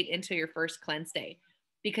 just wait until your first cleanse day.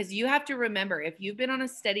 Because you have to remember, if you've been on a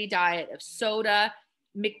steady diet of soda,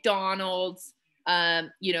 McDonald's,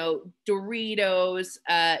 you know, Doritos,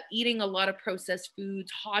 eating a lot of processed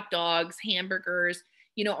foods, hot dogs, hamburgers,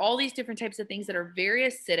 you know, all these different types of things that are very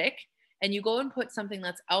acidic, and you go and put something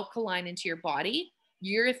that's alkaline into your body,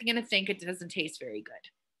 you're going to think it doesn't taste very good.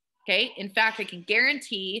 Okay. In fact, I can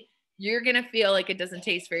guarantee you're going to feel like it doesn't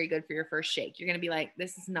taste very good for your first shake. You're going to be like,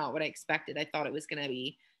 this is not what I expected. I thought it was going to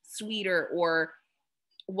be sweeter or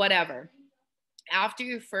whatever. After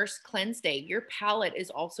your first cleanse day, your palate is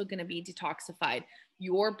also going to be detoxified.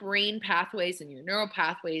 Your brain pathways and your neural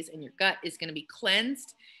pathways and your gut is going to be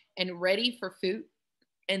cleansed and ready for food.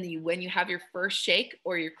 And when you have your first shake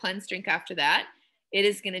or your cleanse drink after that, it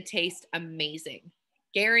is going to taste amazing.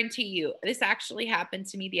 Guarantee you. This actually happened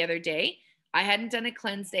to me the other day. I hadn't done a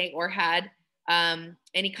cleanse day or had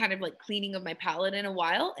any kind of like cleaning of my palate in a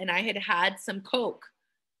while. And I had some Coke.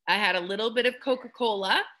 I had a little bit of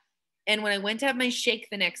Coca-Cola. And when I went to have my shake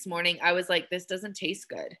the next morning, I was like, this doesn't taste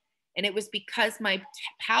good. And it was because my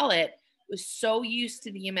palate was so used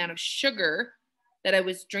to the amount of sugar that I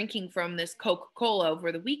was drinking from this Coca-Cola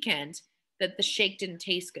over the weekend that the shake didn't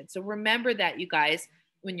taste good. So remember that, you guys,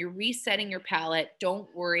 when you're resetting your palate,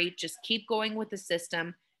 don't worry, just keep going with the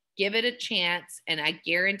system, give it a chance. And I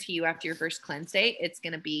guarantee you after your first cleanse day, it's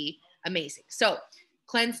going to be amazing. So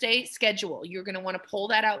cleanse day schedule, you're going to want to pull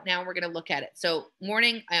that out now. We're going to look at it. So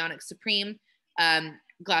morning, Ionic Supreme,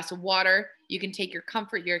 glass of water. You can take your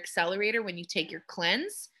Comfort, your accelerator when you take your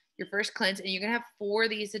cleanse, your first cleanse, and you're going to have 4 of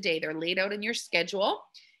these a day. They're laid out in your schedule.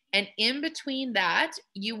 And in between that,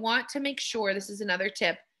 you want to make sure, this is another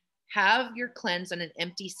tip, have your cleanse on an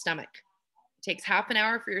empty stomach. It takes half an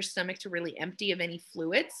hour for your stomach to really empty of any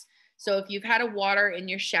fluids. So if you've had a water in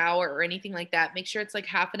your shower or anything like that, make sure it's like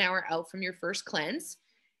half an hour out from your first cleanse.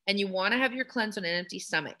 And you want to have your cleanse on an empty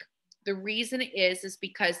stomach. The reason is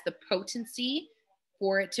because the potency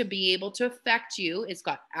for it to be able to affect you, it's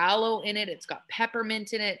got aloe in it, it's got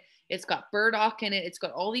peppermint in it, it's got burdock in it, it's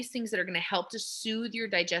got all these things that are going to help to soothe your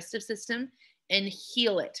digestive system and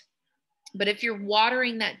heal it. But if you're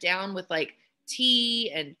watering that down with like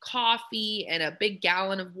tea and coffee and a big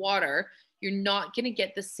gallon of water, you're not going to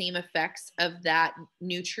get the same effects of that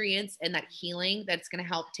nutrients and that healing that's going to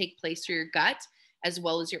help take place through your gut as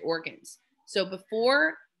well as your organs. So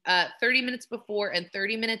before, 30 minutes before and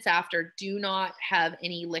 30 minutes after, do not have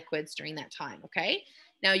any liquids during that time. Okay.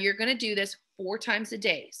 Now you're going to do this 4 times a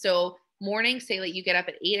day. So morning, say like you get up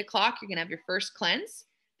at 8 o'clock, you're going to have your first cleanse.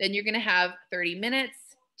 Then you're going to have 30 minutes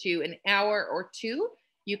to an hour or 2.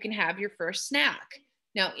 You can have your first snack.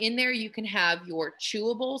 Now in there, you can have your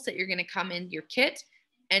chewables that you're going to come in your kit.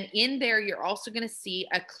 And in there, you're also going to see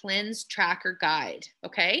a cleanse tracker guide.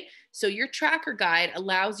 Okay. So your tracker guide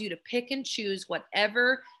allows you to pick and choose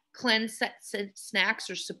whatever cleanse snacks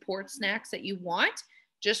or support snacks that you want.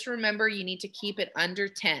 Just remember, you need to keep it under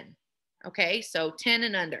 10. Okay. So 10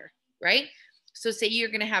 and under, right? So say you're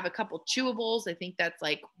going to have a couple chewables. I think that's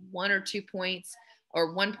like 1 or 2 points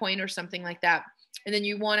or 1 point or something like that. And then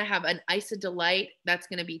you want to have an Ice of Delight. That's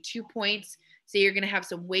going to be 2 points. Say you're going to have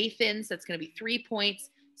some Wafins. That's going to be 3 points.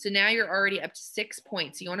 So now you're already up to 6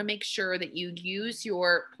 points. You want to make sure that you use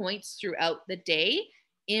your points throughout the day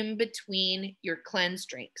in between your cleanse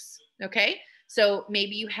drinks. Okay. So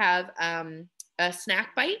maybe you have a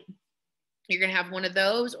snack bite. You're going to have one of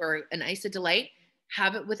those or an Ice of Delight.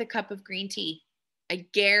 Have it with a cup of green tea. I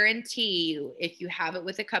guarantee you, if you have it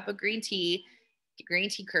with a cup of green tea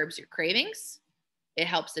curbs your cravings. It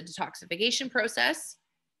helps the detoxification process,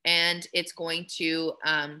 and it's going to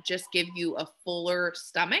just give you a fuller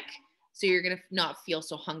stomach. So you're going to not feel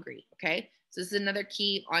so hungry. Okay. So this is another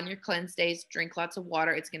key on your cleanse days. Drink lots of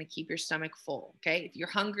water. It's going to keep your stomach full. Okay. If you're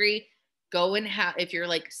hungry, go and if you're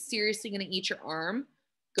like seriously going to eat your arm,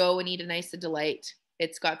 go and eat a nice delight.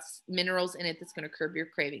 It's got minerals in it that's going to curb your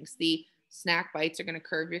cravings. The snack bites are going to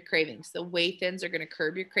curb your cravings. The whey thins are going to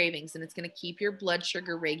curb your cravings, and it's going to keep your blood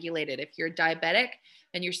sugar regulated. If you're diabetic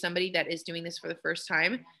and you're somebody that is doing this for the first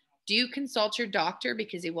time, do consult your doctor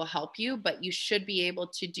because it will help you, but you should be able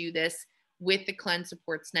to do this with the cleanse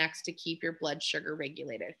support snacks to keep your blood sugar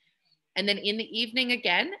regulated. And then in the evening,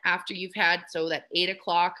 again, after you've had, so that 8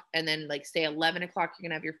 o'clock and then like say 11 o'clock, you're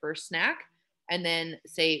going to have your first snack. And then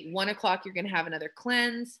say 1 o'clock, you're going to have another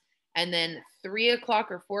cleanse. And then 3 o'clock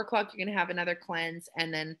or 4 o'clock, you're going to have another cleanse.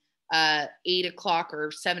 And then 8 o'clock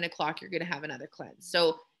or 7 o'clock, you're going to have another cleanse.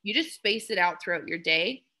 So you just space it out throughout your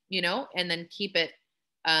day, and then keep it,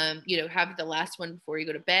 have the last one before you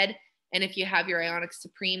go to bed. And if you have your Ionic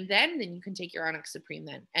Supreme then you can take your Ionic Supreme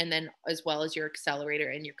then, and then as well as your accelerator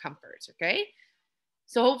and your comforts. Okay.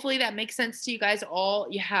 So hopefully that makes sense to you guys all.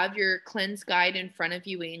 You have your cleanse guide in front of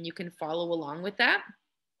you and you can follow along with that.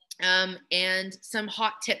 And some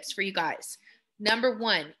hot tips for you guys. Number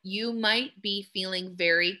one, you might be feeling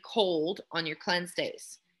very cold on your cleanse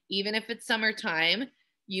days. Even if it's summertime,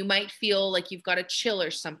 you might feel like you've got a chill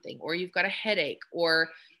or something, or you've got a headache, or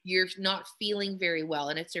you're not feeling very well,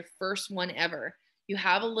 and it's your first one ever. You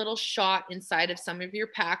have a little shot inside of some of your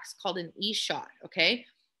packs called an e-shot, okay?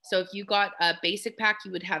 So if you got a basic pack,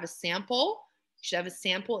 you would have a sample. You should have a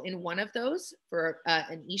sample in one of those for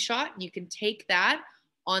an e-shot. You can take that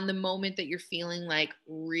on the moment that you're feeling like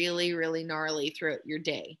really, really gnarly throughout your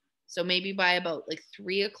day. So maybe by about like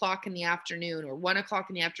 3 o'clock in the afternoon or 1 o'clock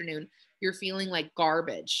in the afternoon, you're feeling like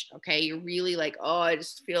garbage. Okay. You're really like, oh, I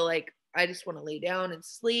just feel like I just want to lay down and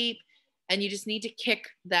sleep. And you just need to kick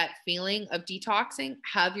that feeling of detoxing.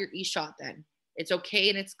 Have your e-shot then. It's okay.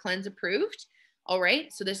 And it's cleanse approved. All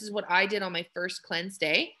right. So this is what I did on my first cleanse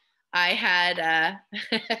day. I had,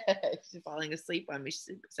 she's falling asleep on me.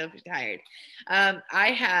 She's so tired.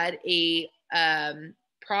 I had a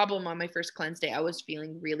problem on my first cleanse day. I was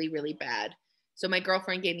feeling really, really bad. So my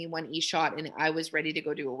girlfriend gave me one e-shot and I was ready to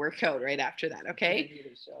go do a workout right after that. Okay.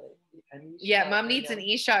 Yeah, mom needs an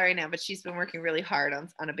e-shot right now, but she's been working really hard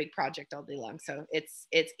on a big project all day long. So it's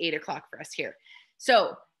 8 o'clock for us here.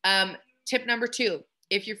 So tip number 2,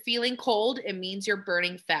 if you're feeling cold, it means you're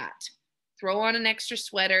burning fat. Throw on an extra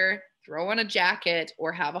sweater, throw on a jacket,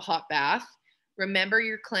 or have a hot bath. Remember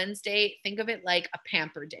your cleanse day. Think of it like a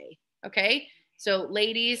pamper day. Okay. So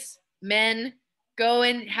ladies, men, go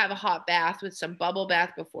and have a hot bath with some bubble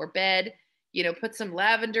bath before bed. Put some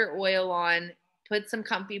lavender oil on, put some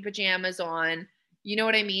comfy pajamas on. You know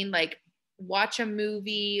what I mean? Like watch a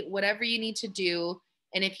movie, whatever you need to do.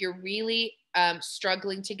 And if you're really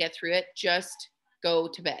struggling to get through it, just go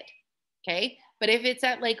to bed. Okay. But if it's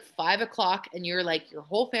at like 5 o'clock and you're like, your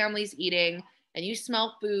whole family's eating and you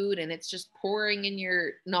smell food and it's just pouring in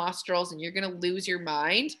your nostrils and you're going to lose your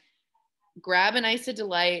mind, grab an Ice of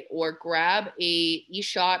Delight or grab a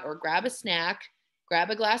e-shot or grab a snack, grab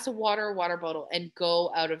a glass of water or water bottle and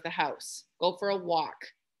go out of the house. Go for a walk,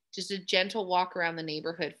 just a gentle walk around the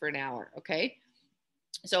neighborhood for an hour. Okay.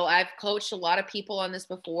 So I've coached a lot of people on this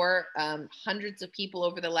before, hundreds of people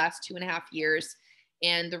over the last 2.5 years.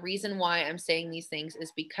 And the reason why I'm saying these things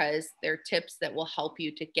is because they're tips that will help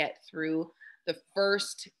you to get through the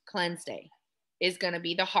first cleanse day. Is going to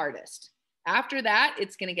be the hardest. After that,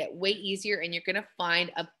 it's going to get way easier and you're going to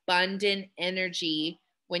find abundant energy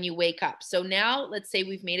when you wake up. So now let's say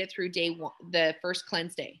we've made it through day 1, the first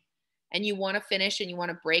cleanse day, and you want to finish and you want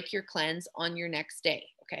to break your cleanse on your next day.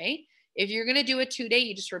 Okay. If you're going to do a 2-day,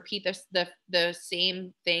 you just repeat the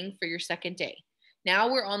same thing for your second day.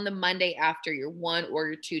 Now we're on the Monday after your 1 or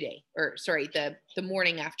your 2 day, or sorry, the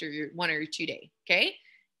morning after your 1 or your 2 day. Okay.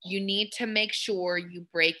 You need to make sure you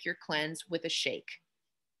break your cleanse with a shake.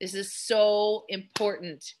 This is so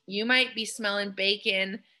important. You might be smelling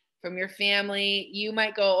bacon from your family. You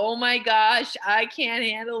might go, oh my gosh, I can't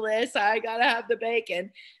handle this. I got to have the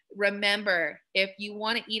bacon. Remember, if you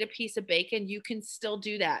want to eat a piece of bacon, you can still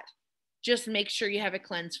do that. Just make sure you have a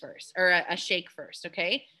cleanse first or a shake first.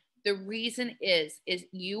 Okay. The reason is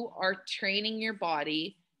you are training your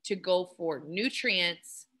body to go for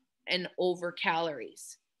nutrients and over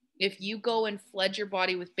calories. If you go and flood your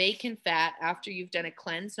body with bacon fat after you've done a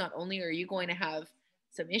cleanse, not only are you going to have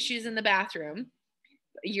some issues in the bathroom,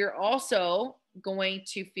 you're also going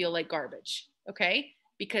to feel like garbage. Okay.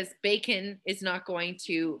 Because bacon is not going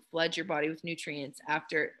to flood your body with nutrients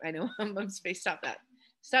after, I know, Mom's face, stop that.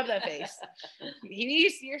 Stop that face.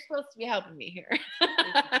 You're supposed to be helping me here.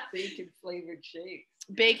 Bacon flavored shakes.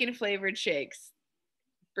 Bacon flavored shakes.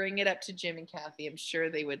 Bring it up to Jim and Kathy. I'm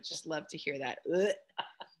sure they would just love to hear that. Ugh.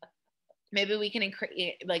 Maybe we can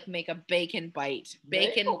like make a bacon bite.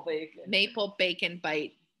 Maple bacon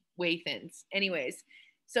bite weigh-thins. Anyways,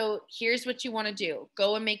 so here's what you want to do.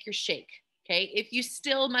 Go and make your shake. Okay. If you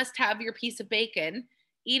still must have your piece of bacon,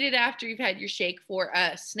 eat it after you've had your shake for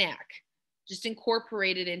a snack. Just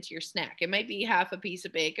incorporate it into your snack. It might be half a piece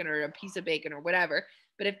of bacon or a piece of bacon or whatever.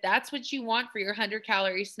 But if that's what you want for your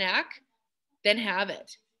 100-calorie snack, then have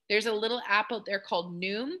it. There's a little app out there called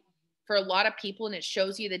Noom for a lot of people, and it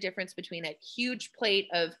shows you the difference between a huge plate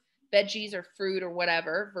of veggies or fruit or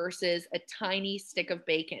whatever versus a tiny stick of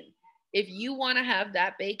bacon. If you want to have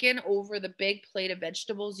that bacon over the big plate of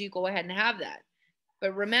vegetables, you go ahead and have that.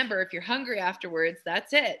 But remember, if you're hungry afterwards,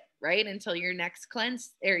 that's it, right? Until your next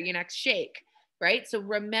cleanse or your next shake, right? So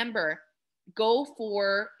remember, go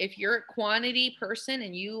for, if you're a quantity person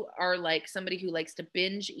and you are like somebody who likes to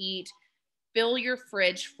binge eat, fill your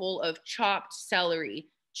fridge full of chopped celery,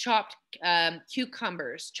 chopped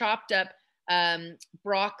cucumbers, chopped up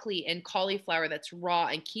broccoli and cauliflower that's raw,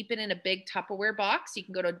 and keep it in a big Tupperware box. You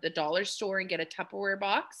can go to the dollar store and get a Tupperware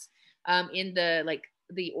box in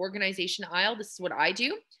the organization aisle. This is what I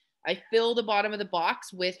do. I fill the bottom of the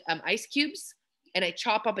box with ice cubes, and I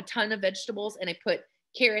chop up a ton of vegetables, and I put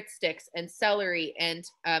carrot sticks and celery and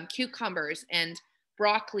cucumbers and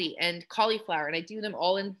broccoli and cauliflower, and I do them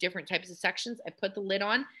all in different types of sections. I put the lid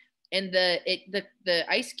on, and the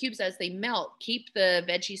ice cubes, as they melt, keep the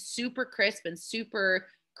veggies super crisp and super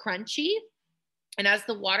crunchy. And as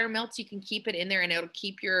the water melts, you can keep it in there, and it'll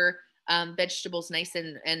keep your vegetables nice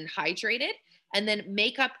and hydrated. And then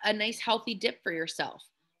make up a nice healthy dip for yourself.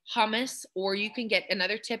 Hummus, or you can get,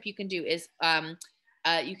 another tip you can do is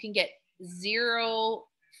you can get 0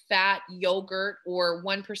 fat yogurt or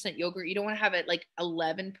 1% yogurt. You don't want to have it like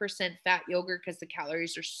 11% fat yogurt because the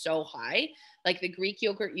calories are so high. Like the Greek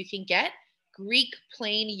yogurt, you can get Greek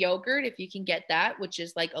plain yogurt if you can get that, which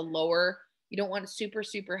is like a lower, you don't want super,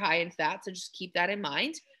 super high in fat. So just keep that in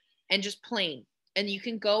mind, and just plain. And you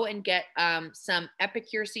can go and get some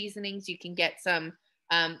Epicure seasonings. You can get some,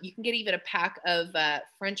 you can get even a pack of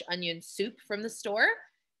French onion soup from the store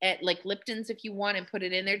at like Lipton's if you want, and put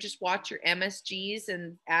it in there. Just watch your MSGs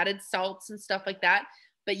and added salts and stuff like that.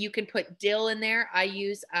 But you can put dill in there. I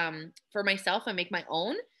use, for myself, I make my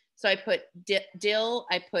own. So I put dill,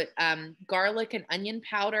 I put garlic and onion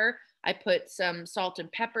powder. I put some salt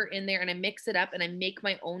and pepper in there, and I mix it up, and I make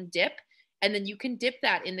my own dip. And then you can dip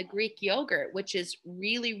that in the Greek yogurt, which is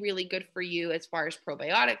really, really good for you as far as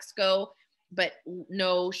probiotics go, but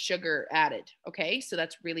no sugar added. Okay. So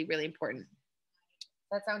that's really, really important.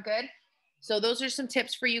 That sound good? So those are some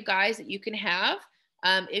tips for you guys that you can have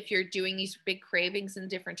if you're doing these big cravings and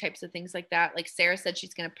different types of things like that. Like Sarah said,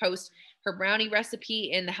 she's going to post her brownie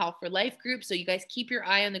recipe in the Health for Life group. So you guys keep your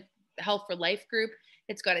eye on the Health for Life group.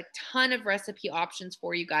 It's got a ton of recipe options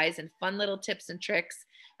for you guys and fun little tips and tricks.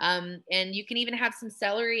 And you can even have some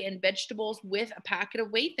celery and vegetables with a packet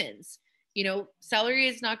of weigh-thins. You know, celery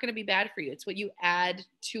is not going to be bad for you. It's what you add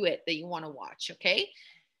to it that you want to watch. Okay.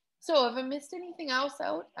 So if I missed anything else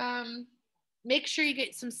out, make sure you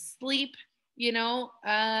get some sleep, you know,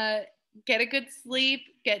 get a good sleep,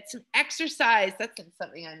 get some exercise. That's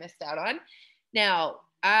something I missed out on. Now,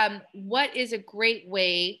 what is a great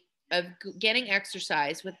way of getting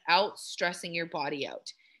exercise without stressing your body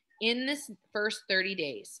out? In this first 30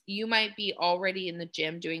 days, you might be already in the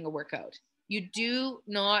gym doing a workout. You do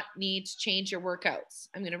not need to change your workouts.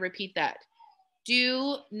 I'm going to repeat that.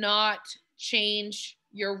 Do not change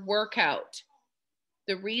your workout.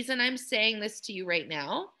 The reason I'm saying this to you right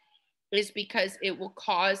now is because it will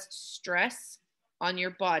cause stress on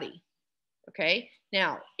your body. Okay.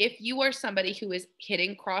 Now, if you are somebody who is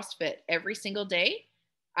hitting CrossFit every single day,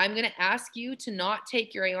 I'm going to ask you to not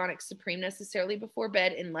take your Ionic Supreme necessarily before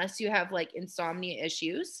bed unless you have like insomnia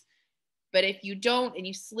issues. But if you don't, and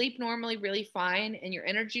you sleep normally really fine, and your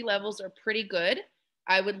energy levels are pretty good,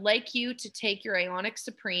 I would like you to take your Ionic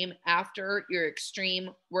Supreme after your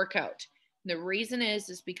extreme workout. And the reason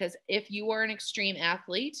is because if you are an extreme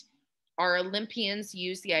athlete, our Olympians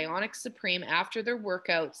use the Ionic Supreme after their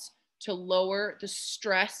workouts to lower the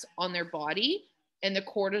stress on their body and the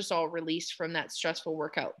cortisol released from that stressful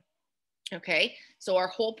workout. Okay. So our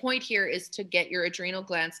whole point here is to get your adrenal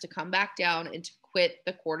glands to come back down and to quit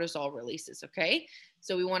the cortisol releases. Okay.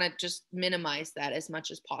 So we want to just minimize that as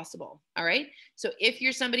much as possible. All right. So if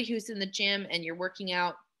you're somebody who's in the gym and you're working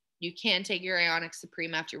out, You can take your Ionic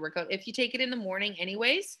Supreme after your workout. If you take it in the morning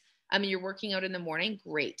anyways, you're working out in the morning,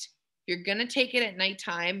 great. If you're going to take it at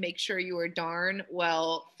nighttime, make sure you are darn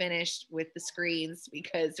well finished with the screens,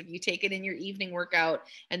 because if you take it in your evening workout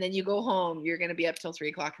and then you go home, you're going to be up till 3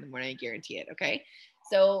 o'clock in the morning. I guarantee it. Okay.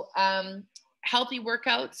 So, healthy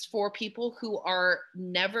workouts for people who are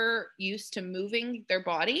never used to moving their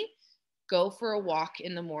body, go for a walk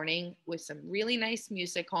in the morning with some really nice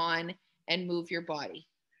music on and move your body.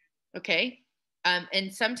 Okay.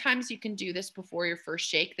 And sometimes you can do this before your first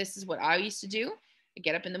shake. This is what I used to do. I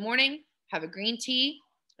get up in the morning, have a green tea.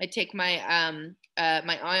 I take my,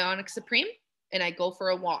 my Ionic Supreme and I go for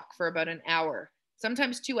a walk for about an hour,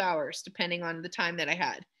 sometimes 2 hours, depending on the time that I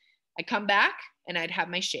had. I come back and I'd have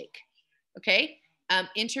my shake. Okay.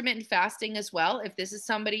 Intermittent fasting as well. If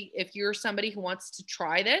you're somebody who wants to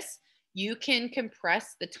try this, you can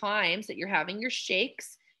compress the times that you're having your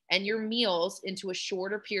shakes and your meals into a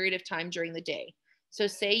shorter period of time during the day. So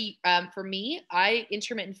say, for me, I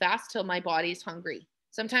intermittent fast till my body's hungry.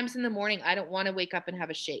 Sometimes in the morning, I don't want to wake up and have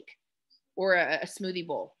a shake or a smoothie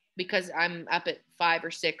bowl because I'm up at 5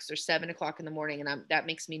 or 6 or 7 o'clock in the morning, and that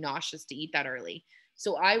makes me nauseous to eat that early.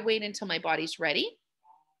 So I wait until my body's ready.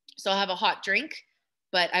 So I'll have a hot drink,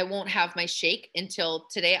 but I won't have my shake until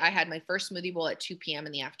today. I had my first smoothie bowl at 2 p.m.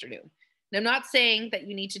 in the afternoon. And I'm not saying that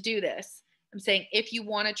you need to do this. I'm saying if you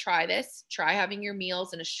want to try this, try having your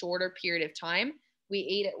meals in a shorter period of time. We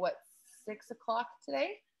ate at 6 o'clock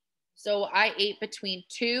today? So I ate between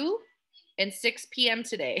 2 and 6 p.m.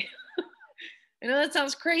 today. I know that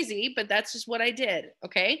sounds crazy, but that's just what I did.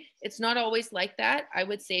 Okay. It's not always like that. I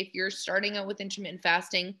would say if you're starting out with intermittent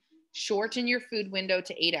fasting, shorten your food window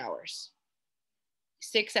to 8 hours,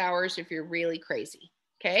 6 hours if you're really crazy.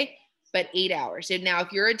 Okay. But 8 hours. And now,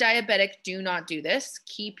 if you're a diabetic, do not do this.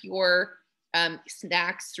 Keep your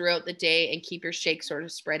snacks throughout the day and keep your shake sort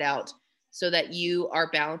of spread out so that you are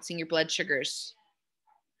balancing your blood sugars.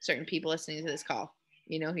 Certain people listening to this call,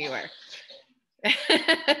 you know who you are.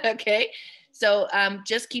 Okay. So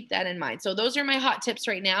just keep that in mind. So those are my hot tips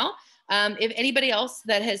right now. If anybody else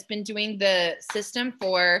that has been doing the system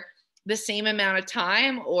for the same amount of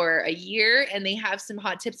time or a year and they have some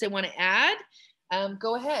hot tips they want to add,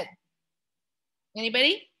 go ahead.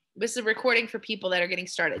 Anybody? This is a recording for people that are getting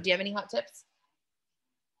started. Do you have any hot tips?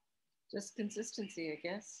 Just consistency, I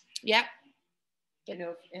guess. Yeah. You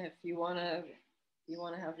know, if you want to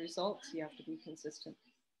have results, you have to be consistent.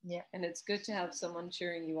 Yeah. And it's good to have someone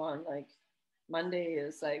cheering you on. Like Monday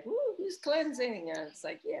is like, woo, who's cleansing? And it's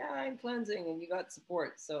like, yeah, I'm cleansing, and you got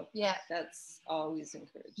support. So yeah, that's always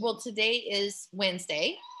encouraging. Well, today is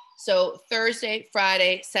Wednesday. So Thursday,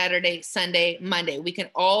 Friday, Saturday, Sunday, Monday, we can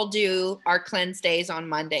all do our cleanse days on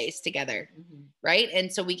Mondays together. Mm-hmm. Right.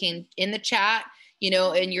 And so we can, in the chat, you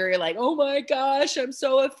know, and you're like, oh my gosh, I'm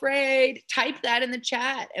so afraid. Type that in the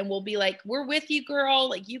chat and we'll be like, we're with you, girl.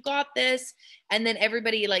 Like, you got this. And then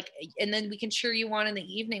everybody and then we can cheer you on in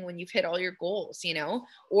the evening when you've hit all your goals, you know,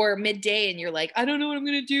 or midday and you're like, I don't know what I'm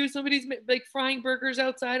going to do. Somebody's like frying burgers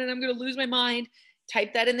outside and I'm going to lose my mind.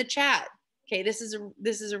 Type that in the chat. Okay. This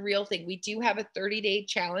is a real thing. We do have a 30-day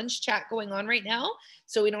challenge chat going on right now.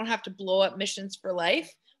 So we don't have to blow up Missions for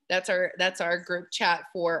Life. That's our group chat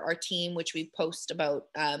for our team, which we post about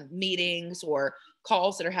meetings or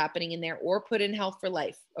calls that are happening in there, or put in Health for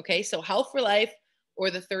Life. Okay. So Health for Life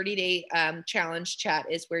or the 30-day challenge chat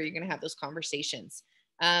is where you're going to have those conversations.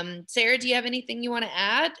 Sarah, do you have anything you want to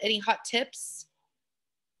add? Any hot tips?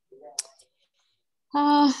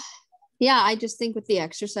 Yeah, I just think with the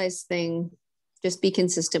exercise thing, just be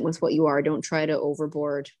consistent with what you are. Don't try to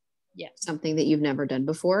overboard something that you've never done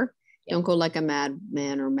before. Don't go like a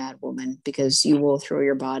madman or mad woman, because you will throw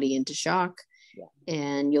your body into shock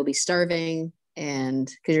and you'll be starving, and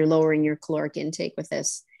because you're lowering your caloric intake with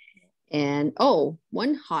this. And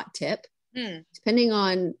one hot tip, depending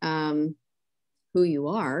on who you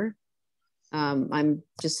are, I'm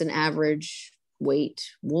just an average weight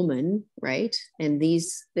woman, right? And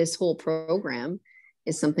this whole program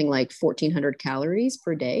is something like 1,400 calories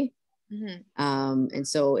per day. Mm-hmm. And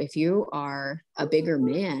so if you are a bigger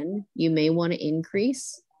man, you may want to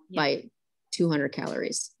increase by 200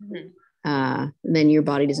 calories. Mm-hmm. Then your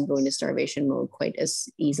body doesn't go into starvation mode quite as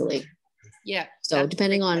easily. Yeah. So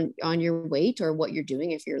depending on your weight or what you're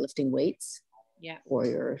doing, if you're lifting weights, or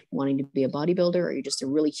you're wanting to be a bodybuilder, or you're just a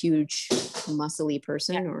really huge muscly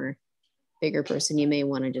person or bigger person, you may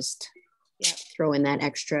want to just throw in that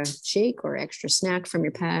extra shake or extra snack from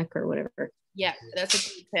your pack or whatever. Yeah, that's a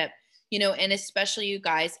good tip. You know, and especially you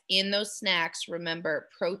guys, in those snacks, remember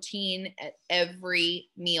protein at every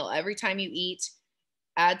meal. Every time you eat,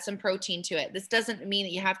 Add some protein to it. This doesn't mean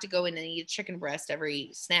that you have to go in and eat a chicken breast every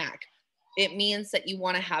snack. It means that you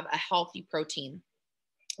want to have a healthy protein.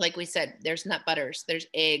 Like we said, there's nut butters, there's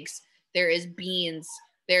eggs, there is beans,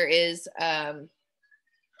 there is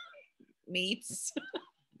meats.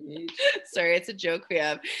 Sorry, it's a joke we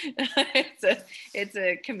have. it's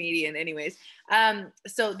a comedian. Anyways,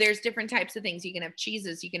 so there's different types of things. You can have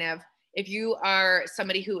cheeses. You can have, if you are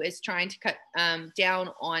somebody who is trying to cut down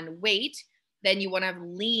on weight, then you want to have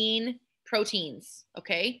lean proteins.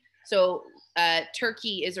 Okay, so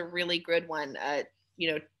turkey is a really good one.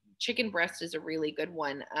 You know, chicken breast is a really good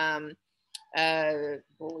one. Holy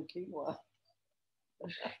quinoa.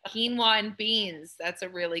 Quinoa and beans, that's a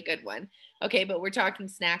really good one. Okay, but we're talking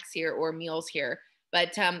snacks here or meals here.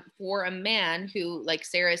 But for a man who, like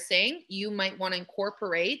Sarah is saying, you might want to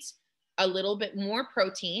incorporate a little bit more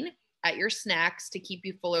protein at your snacks to keep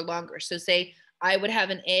you fuller longer. So say I would have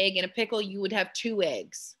an egg and a pickle, you would have 2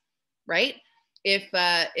 eggs, right?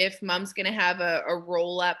 If mom's gonna have a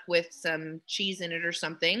roll up with some cheese in it or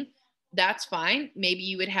something, that's fine. Maybe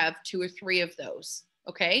you would have 2 or 3 of those.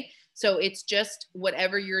 Okay. So it's just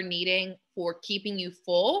whatever you're needing for keeping you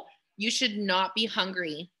full. You should not be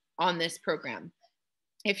hungry on this program.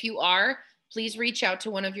 If you are, please reach out to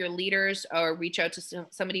one of your leaders or reach out to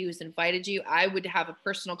somebody who's invited you. I would have a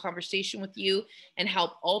personal conversation with you and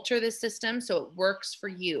help alter the system so it works for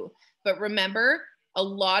you. But remember, a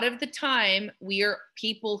lot of the time, we are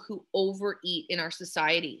people who overeat in our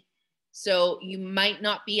society. So you might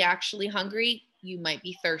not be actually hungry. You might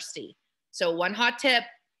be thirsty. So one hot tip,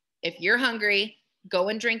 if you're hungry, go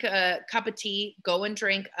and drink a cup of tea, go and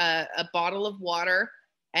drink a bottle of water,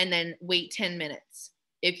 and then wait 10 minutes.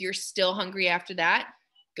 If you're still hungry after that,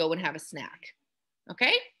 go and have a snack.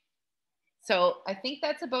 Okay? So I think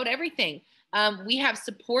that's about everything. We have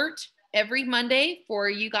support every Monday for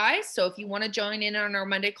you guys. So if you want to join in on our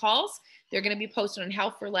Monday calls, they're going to be posted on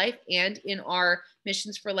Health for Life and in our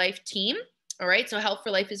Missions for Life team. All right. So Health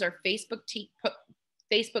for Life is our Facebook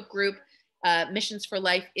group. Missions for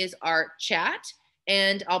Life is our chat,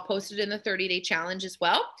 and I'll post it in the 30-day challenge as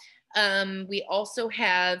well. We also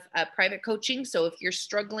have private coaching. So if you're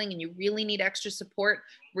struggling and you really need extra support,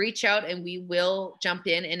 reach out and we will jump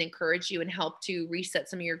in and encourage you and help to reset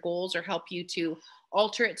some of your goals or help you to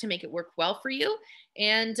alter it to make it work well for you.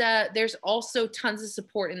 And there's also tons of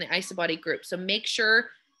support in the IsaBody group. So make sure,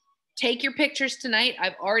 take your pictures tonight.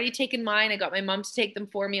 I've already taken mine. I got my mom to take them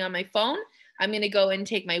for me on my phone. I'm going to go and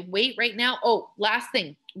take my weight right now. Oh, last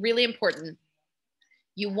thing, really important.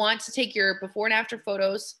 You want to take your before and after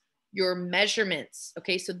photos, your measurements.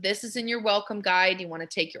 Okay, so this is in your welcome guide. You want to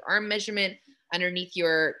take your arm measurement underneath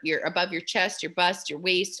your above your chest, your bust, your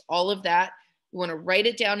waist, all of that. You want to write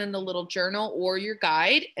it down in the little journal or your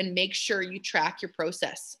guide and make sure you track your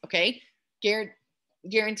process. Okay,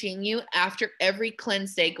 guaranteeing you after every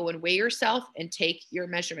cleanse day, go and weigh yourself and take your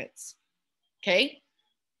measurements. Okay,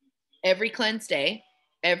 every cleanse day,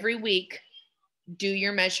 every week, do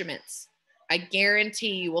your measurements. I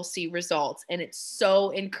guarantee you will see results. And it's so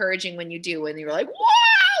encouraging when you do, and you're like, wow,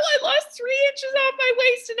 I lost 3 inches off my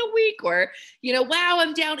waist in a week. Or, you know, wow,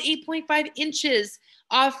 I'm down 8.5 inches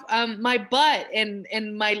off my butt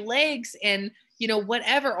and my legs and, you know,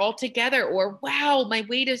 whatever all together. Or, wow, my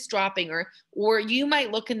weight is dropping. Or you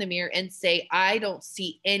might look in the mirror and say, I don't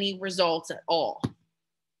see any results at all.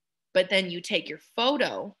 But then you take your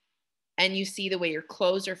photo and you see the way your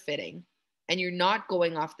clothes are fitting. And you're not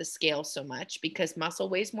going off the scale so much because muscle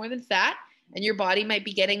weighs more than fat and your body might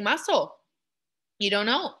be getting muscle. You don't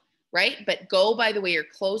know, right? But go by the way your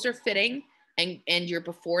clothes are fitting and your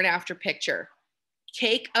before and after picture.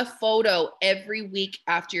 Take a photo every week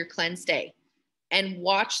after your cleanse day and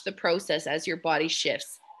watch the process as your body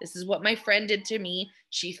shifts. This is what my friend did to me.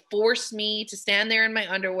 She forced me to stand there in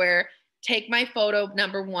my underwear, take my photo.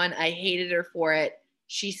 Number one, I hated her for it.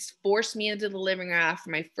 She forced me into the living room after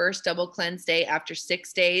my first double cleanse day. After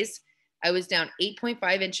 6 days, I was down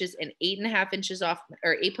 8.5 inches and 8.5 inches off,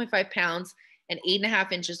 or 8.5 pounds and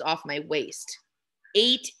 8.5 inches off my waist.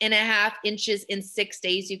 8.5 inches in 6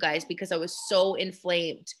 days, you guys, because I was so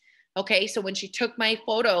inflamed. Okay. So when she took my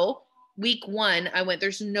photo week 1, I went,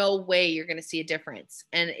 there's no way you're going to see a difference.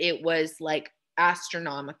 And it was like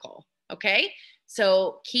astronomical. Okay.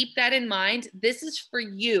 So keep that in mind. This is for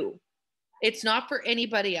you. It's not for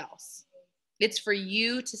anybody else. It's for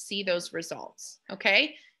you to see those results.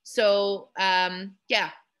 Okay. So, yeah,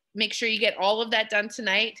 make sure you get all of that done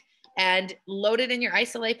tonight and load it in your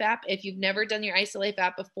IsaLife app. If you've never done your IsaLife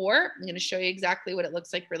app before, I'm going to show you exactly what it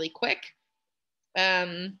looks like really quick.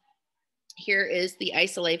 Here is the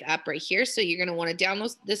IsaLife app right here. So you're going to want to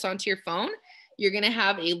download this onto your phone. You're going to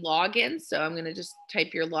have a login. So I'm going to just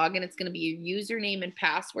type your login. It's going to be your username and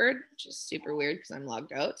password, which is super weird because I'm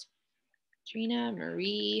logged out. Trina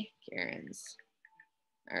Marie Cairns.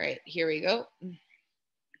 All right, here we go.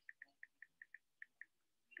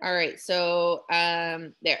 All right, so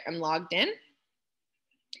there, I'm logged in.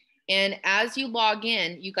 And as you log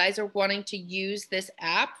in, you guys are wanting to use this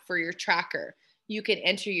app for your tracker. You can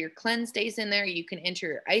enter your cleanse days in there. You can enter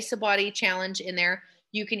your IsaBody challenge in there.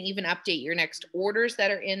 You can even update your next orders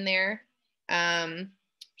that are in there. For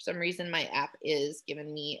some reason, my app is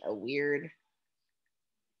giving me a weird,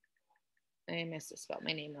 I must have spelled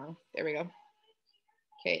my name wrong. There we go.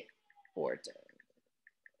 Okay, Porter.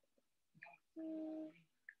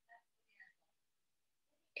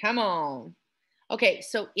 Come on. Okay,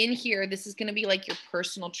 so in here, this is gonna be like your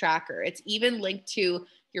personal tracker. It's even linked to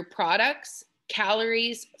your products,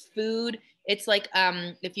 calories, food. It's like,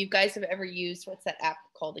 if you guys have ever used, what's that app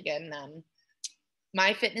called again?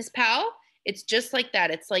 MyFitnessPal. It's just like that.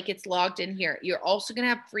 It's like it's logged in here. You're also gonna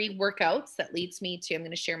have free workouts. That leads me to, I'm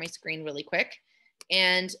gonna share my screen really quick,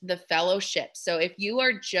 and the fellowship. So if you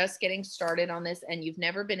are just getting started on this and you've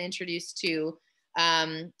never been introduced to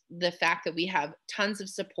the fact that we have tons of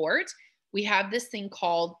support, we have this thing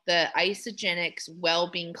called the Isagenix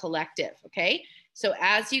Wellbeing Collective, okay? So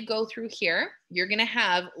as you go through here, you're gonna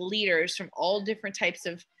have leaders from all different types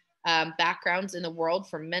of backgrounds in the world,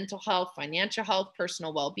 from mental health, financial health,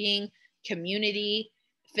 personal well-being, community,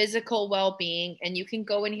 physical well-being, and you can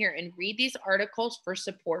go in here and read these articles for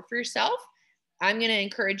support for yourself. I'm gonna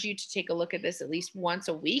encourage you to take a look at this at least once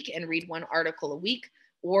a week and read one article a week,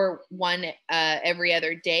 or one every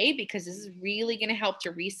other day, because this is really going to help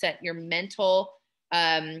to reset your mental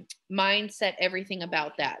mindset, everything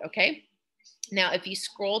about that. Okay. Now, if you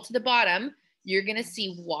scroll to the bottom, you're going to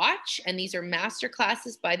see watch, and these are master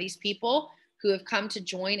classes by these people who have come to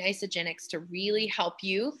join Isagenix to really help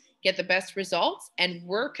you get the best results, and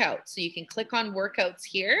workouts. So you can click on workouts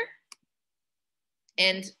here.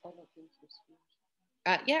 And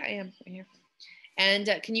yeah, I am here.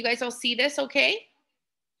 And can you guys all see this okay?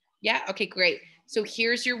 Yeah. Okay, great. So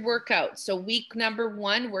here's your workout. So week number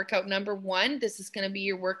one, workout number one, this is going to be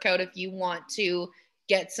your workout if you want to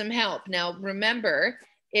get some help. Now, remember,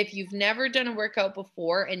 if you've never done a workout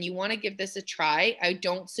before and you want to give this a try, I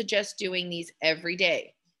don't suggest doing these every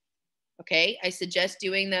day. Okay. I suggest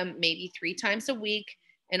doing them maybe 3 times a week,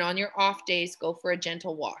 and on your off days, go for a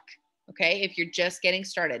gentle walk. Okay. If you're just getting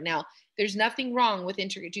started. Now, there's nothing wrong with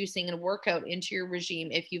introducing a workout into your regime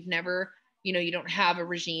if you've never, you don't have a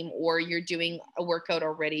regime, or you're doing a workout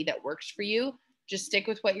already that works for you. Just stick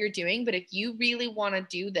with what you're doing. But if you really want to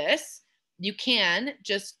do this, you can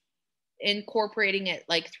just incorporating it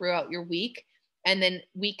like throughout your week. And then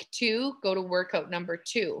week 2, go to workout number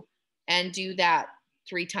 2 and do that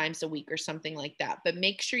 3 times a week or something like that. But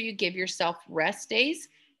make sure you give yourself rest days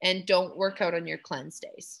and don't work out on your cleanse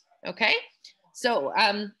days. Okay. So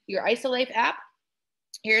your IsaLife app,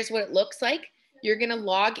 here's what it looks like. You're going to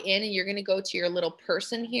log in and you're going to go to your little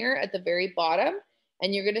person here at the very bottom,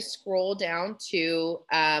 and you're going to scroll down to,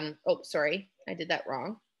 oh, sorry, I did that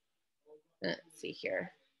wrong. Let's see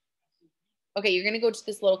here. Okay, you're going to go to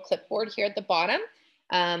this little clipboard here at the bottom.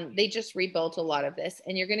 They just rebuilt a lot of this,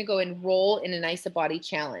 and you're going to go enroll in an IsaBody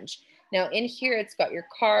challenge. Now in here, it's got your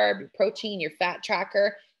carb, your protein, your fat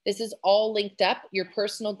tracker. This is all linked up, your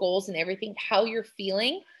personal goals and everything, how you're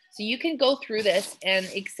feeling. So you can go through this and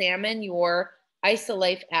examine your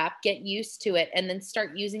IsaLife app, get used to it, and then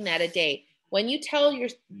start using that a day. When you tell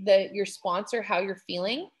your sponsor how you're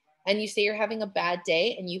feeling, and you say you're having a bad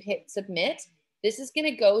day and you hit submit, this is going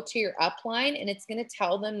to go to your upline, and it's going to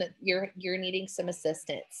tell them that you're needing some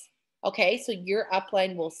assistance. Okay, so your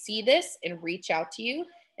upline will see this and reach out to you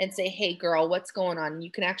and say, hey girl, what's going on? And you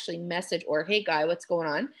can actually message, or hey guy, what's going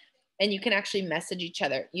on? And you can actually message each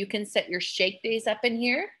other. You can set your shake days up in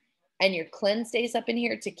here and your cleanse days up in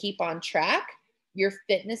here to keep on track. Your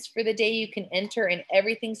fitness for the day you can enter, and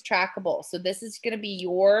everything's trackable. So this is going to be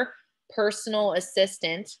your personal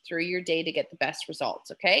assistant through your day to get the best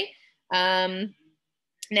results. Okay.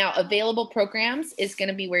 Now available programs is going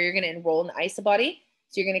to be where you're going to enroll in the IsaBody.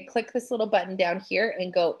 So you're going to click this little button down here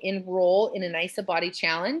and go enroll in an IsaBody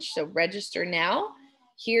challenge. So register now.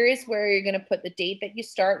 Here is where you're going to put the date that you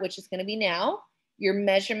start, which is going to be now. Your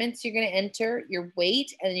measurements you're going to enter, your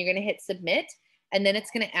weight, and then you're going to hit submit. And then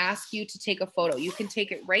it's going to ask you to take a photo. You can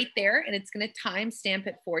take it right there, and it's going to timestamp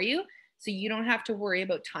it for you. So you don't have to worry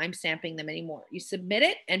about timestamping them anymore. You submit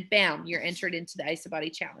it and bam, you're entered into the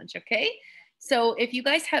IsaBody challenge. Okay. So if you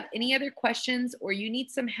guys have any other questions, or you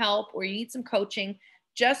need some help, or you need some coaching,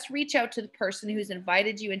 just reach out to the person who's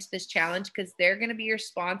invited you into this challenge, because they're going to be your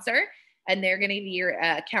sponsor. and they're going to be your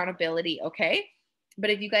accountability. Okay. But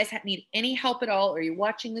if you guys need any help at all, or you're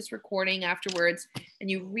watching this recording afterwards and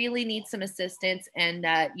you really need some assistance and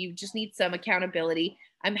you just need some accountability,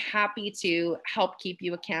 I'm happy to help keep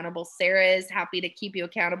you accountable. Sarah is happy to keep you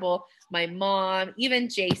accountable. My mom, even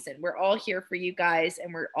Jason, we're all here for you guys,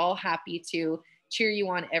 and we're all happy to cheer you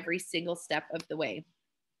on every single step of the way.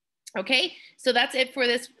 Okay, so that's it for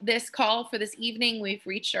this call for this evening. We've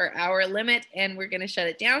reached our hour limit and we're going to shut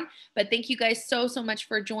it down. But thank you guys so much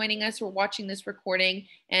for joining us. We're watching this recording.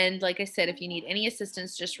 And like I said, if you need any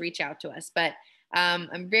assistance, just reach out to us. But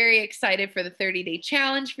I'm very excited for the 30-day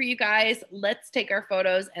challenge for you guys. Let's take our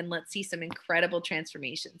photos and let's see some incredible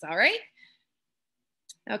transformations. All right.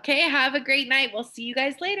 Okay, have a great night. We'll see you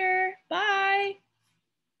guys later. Bye.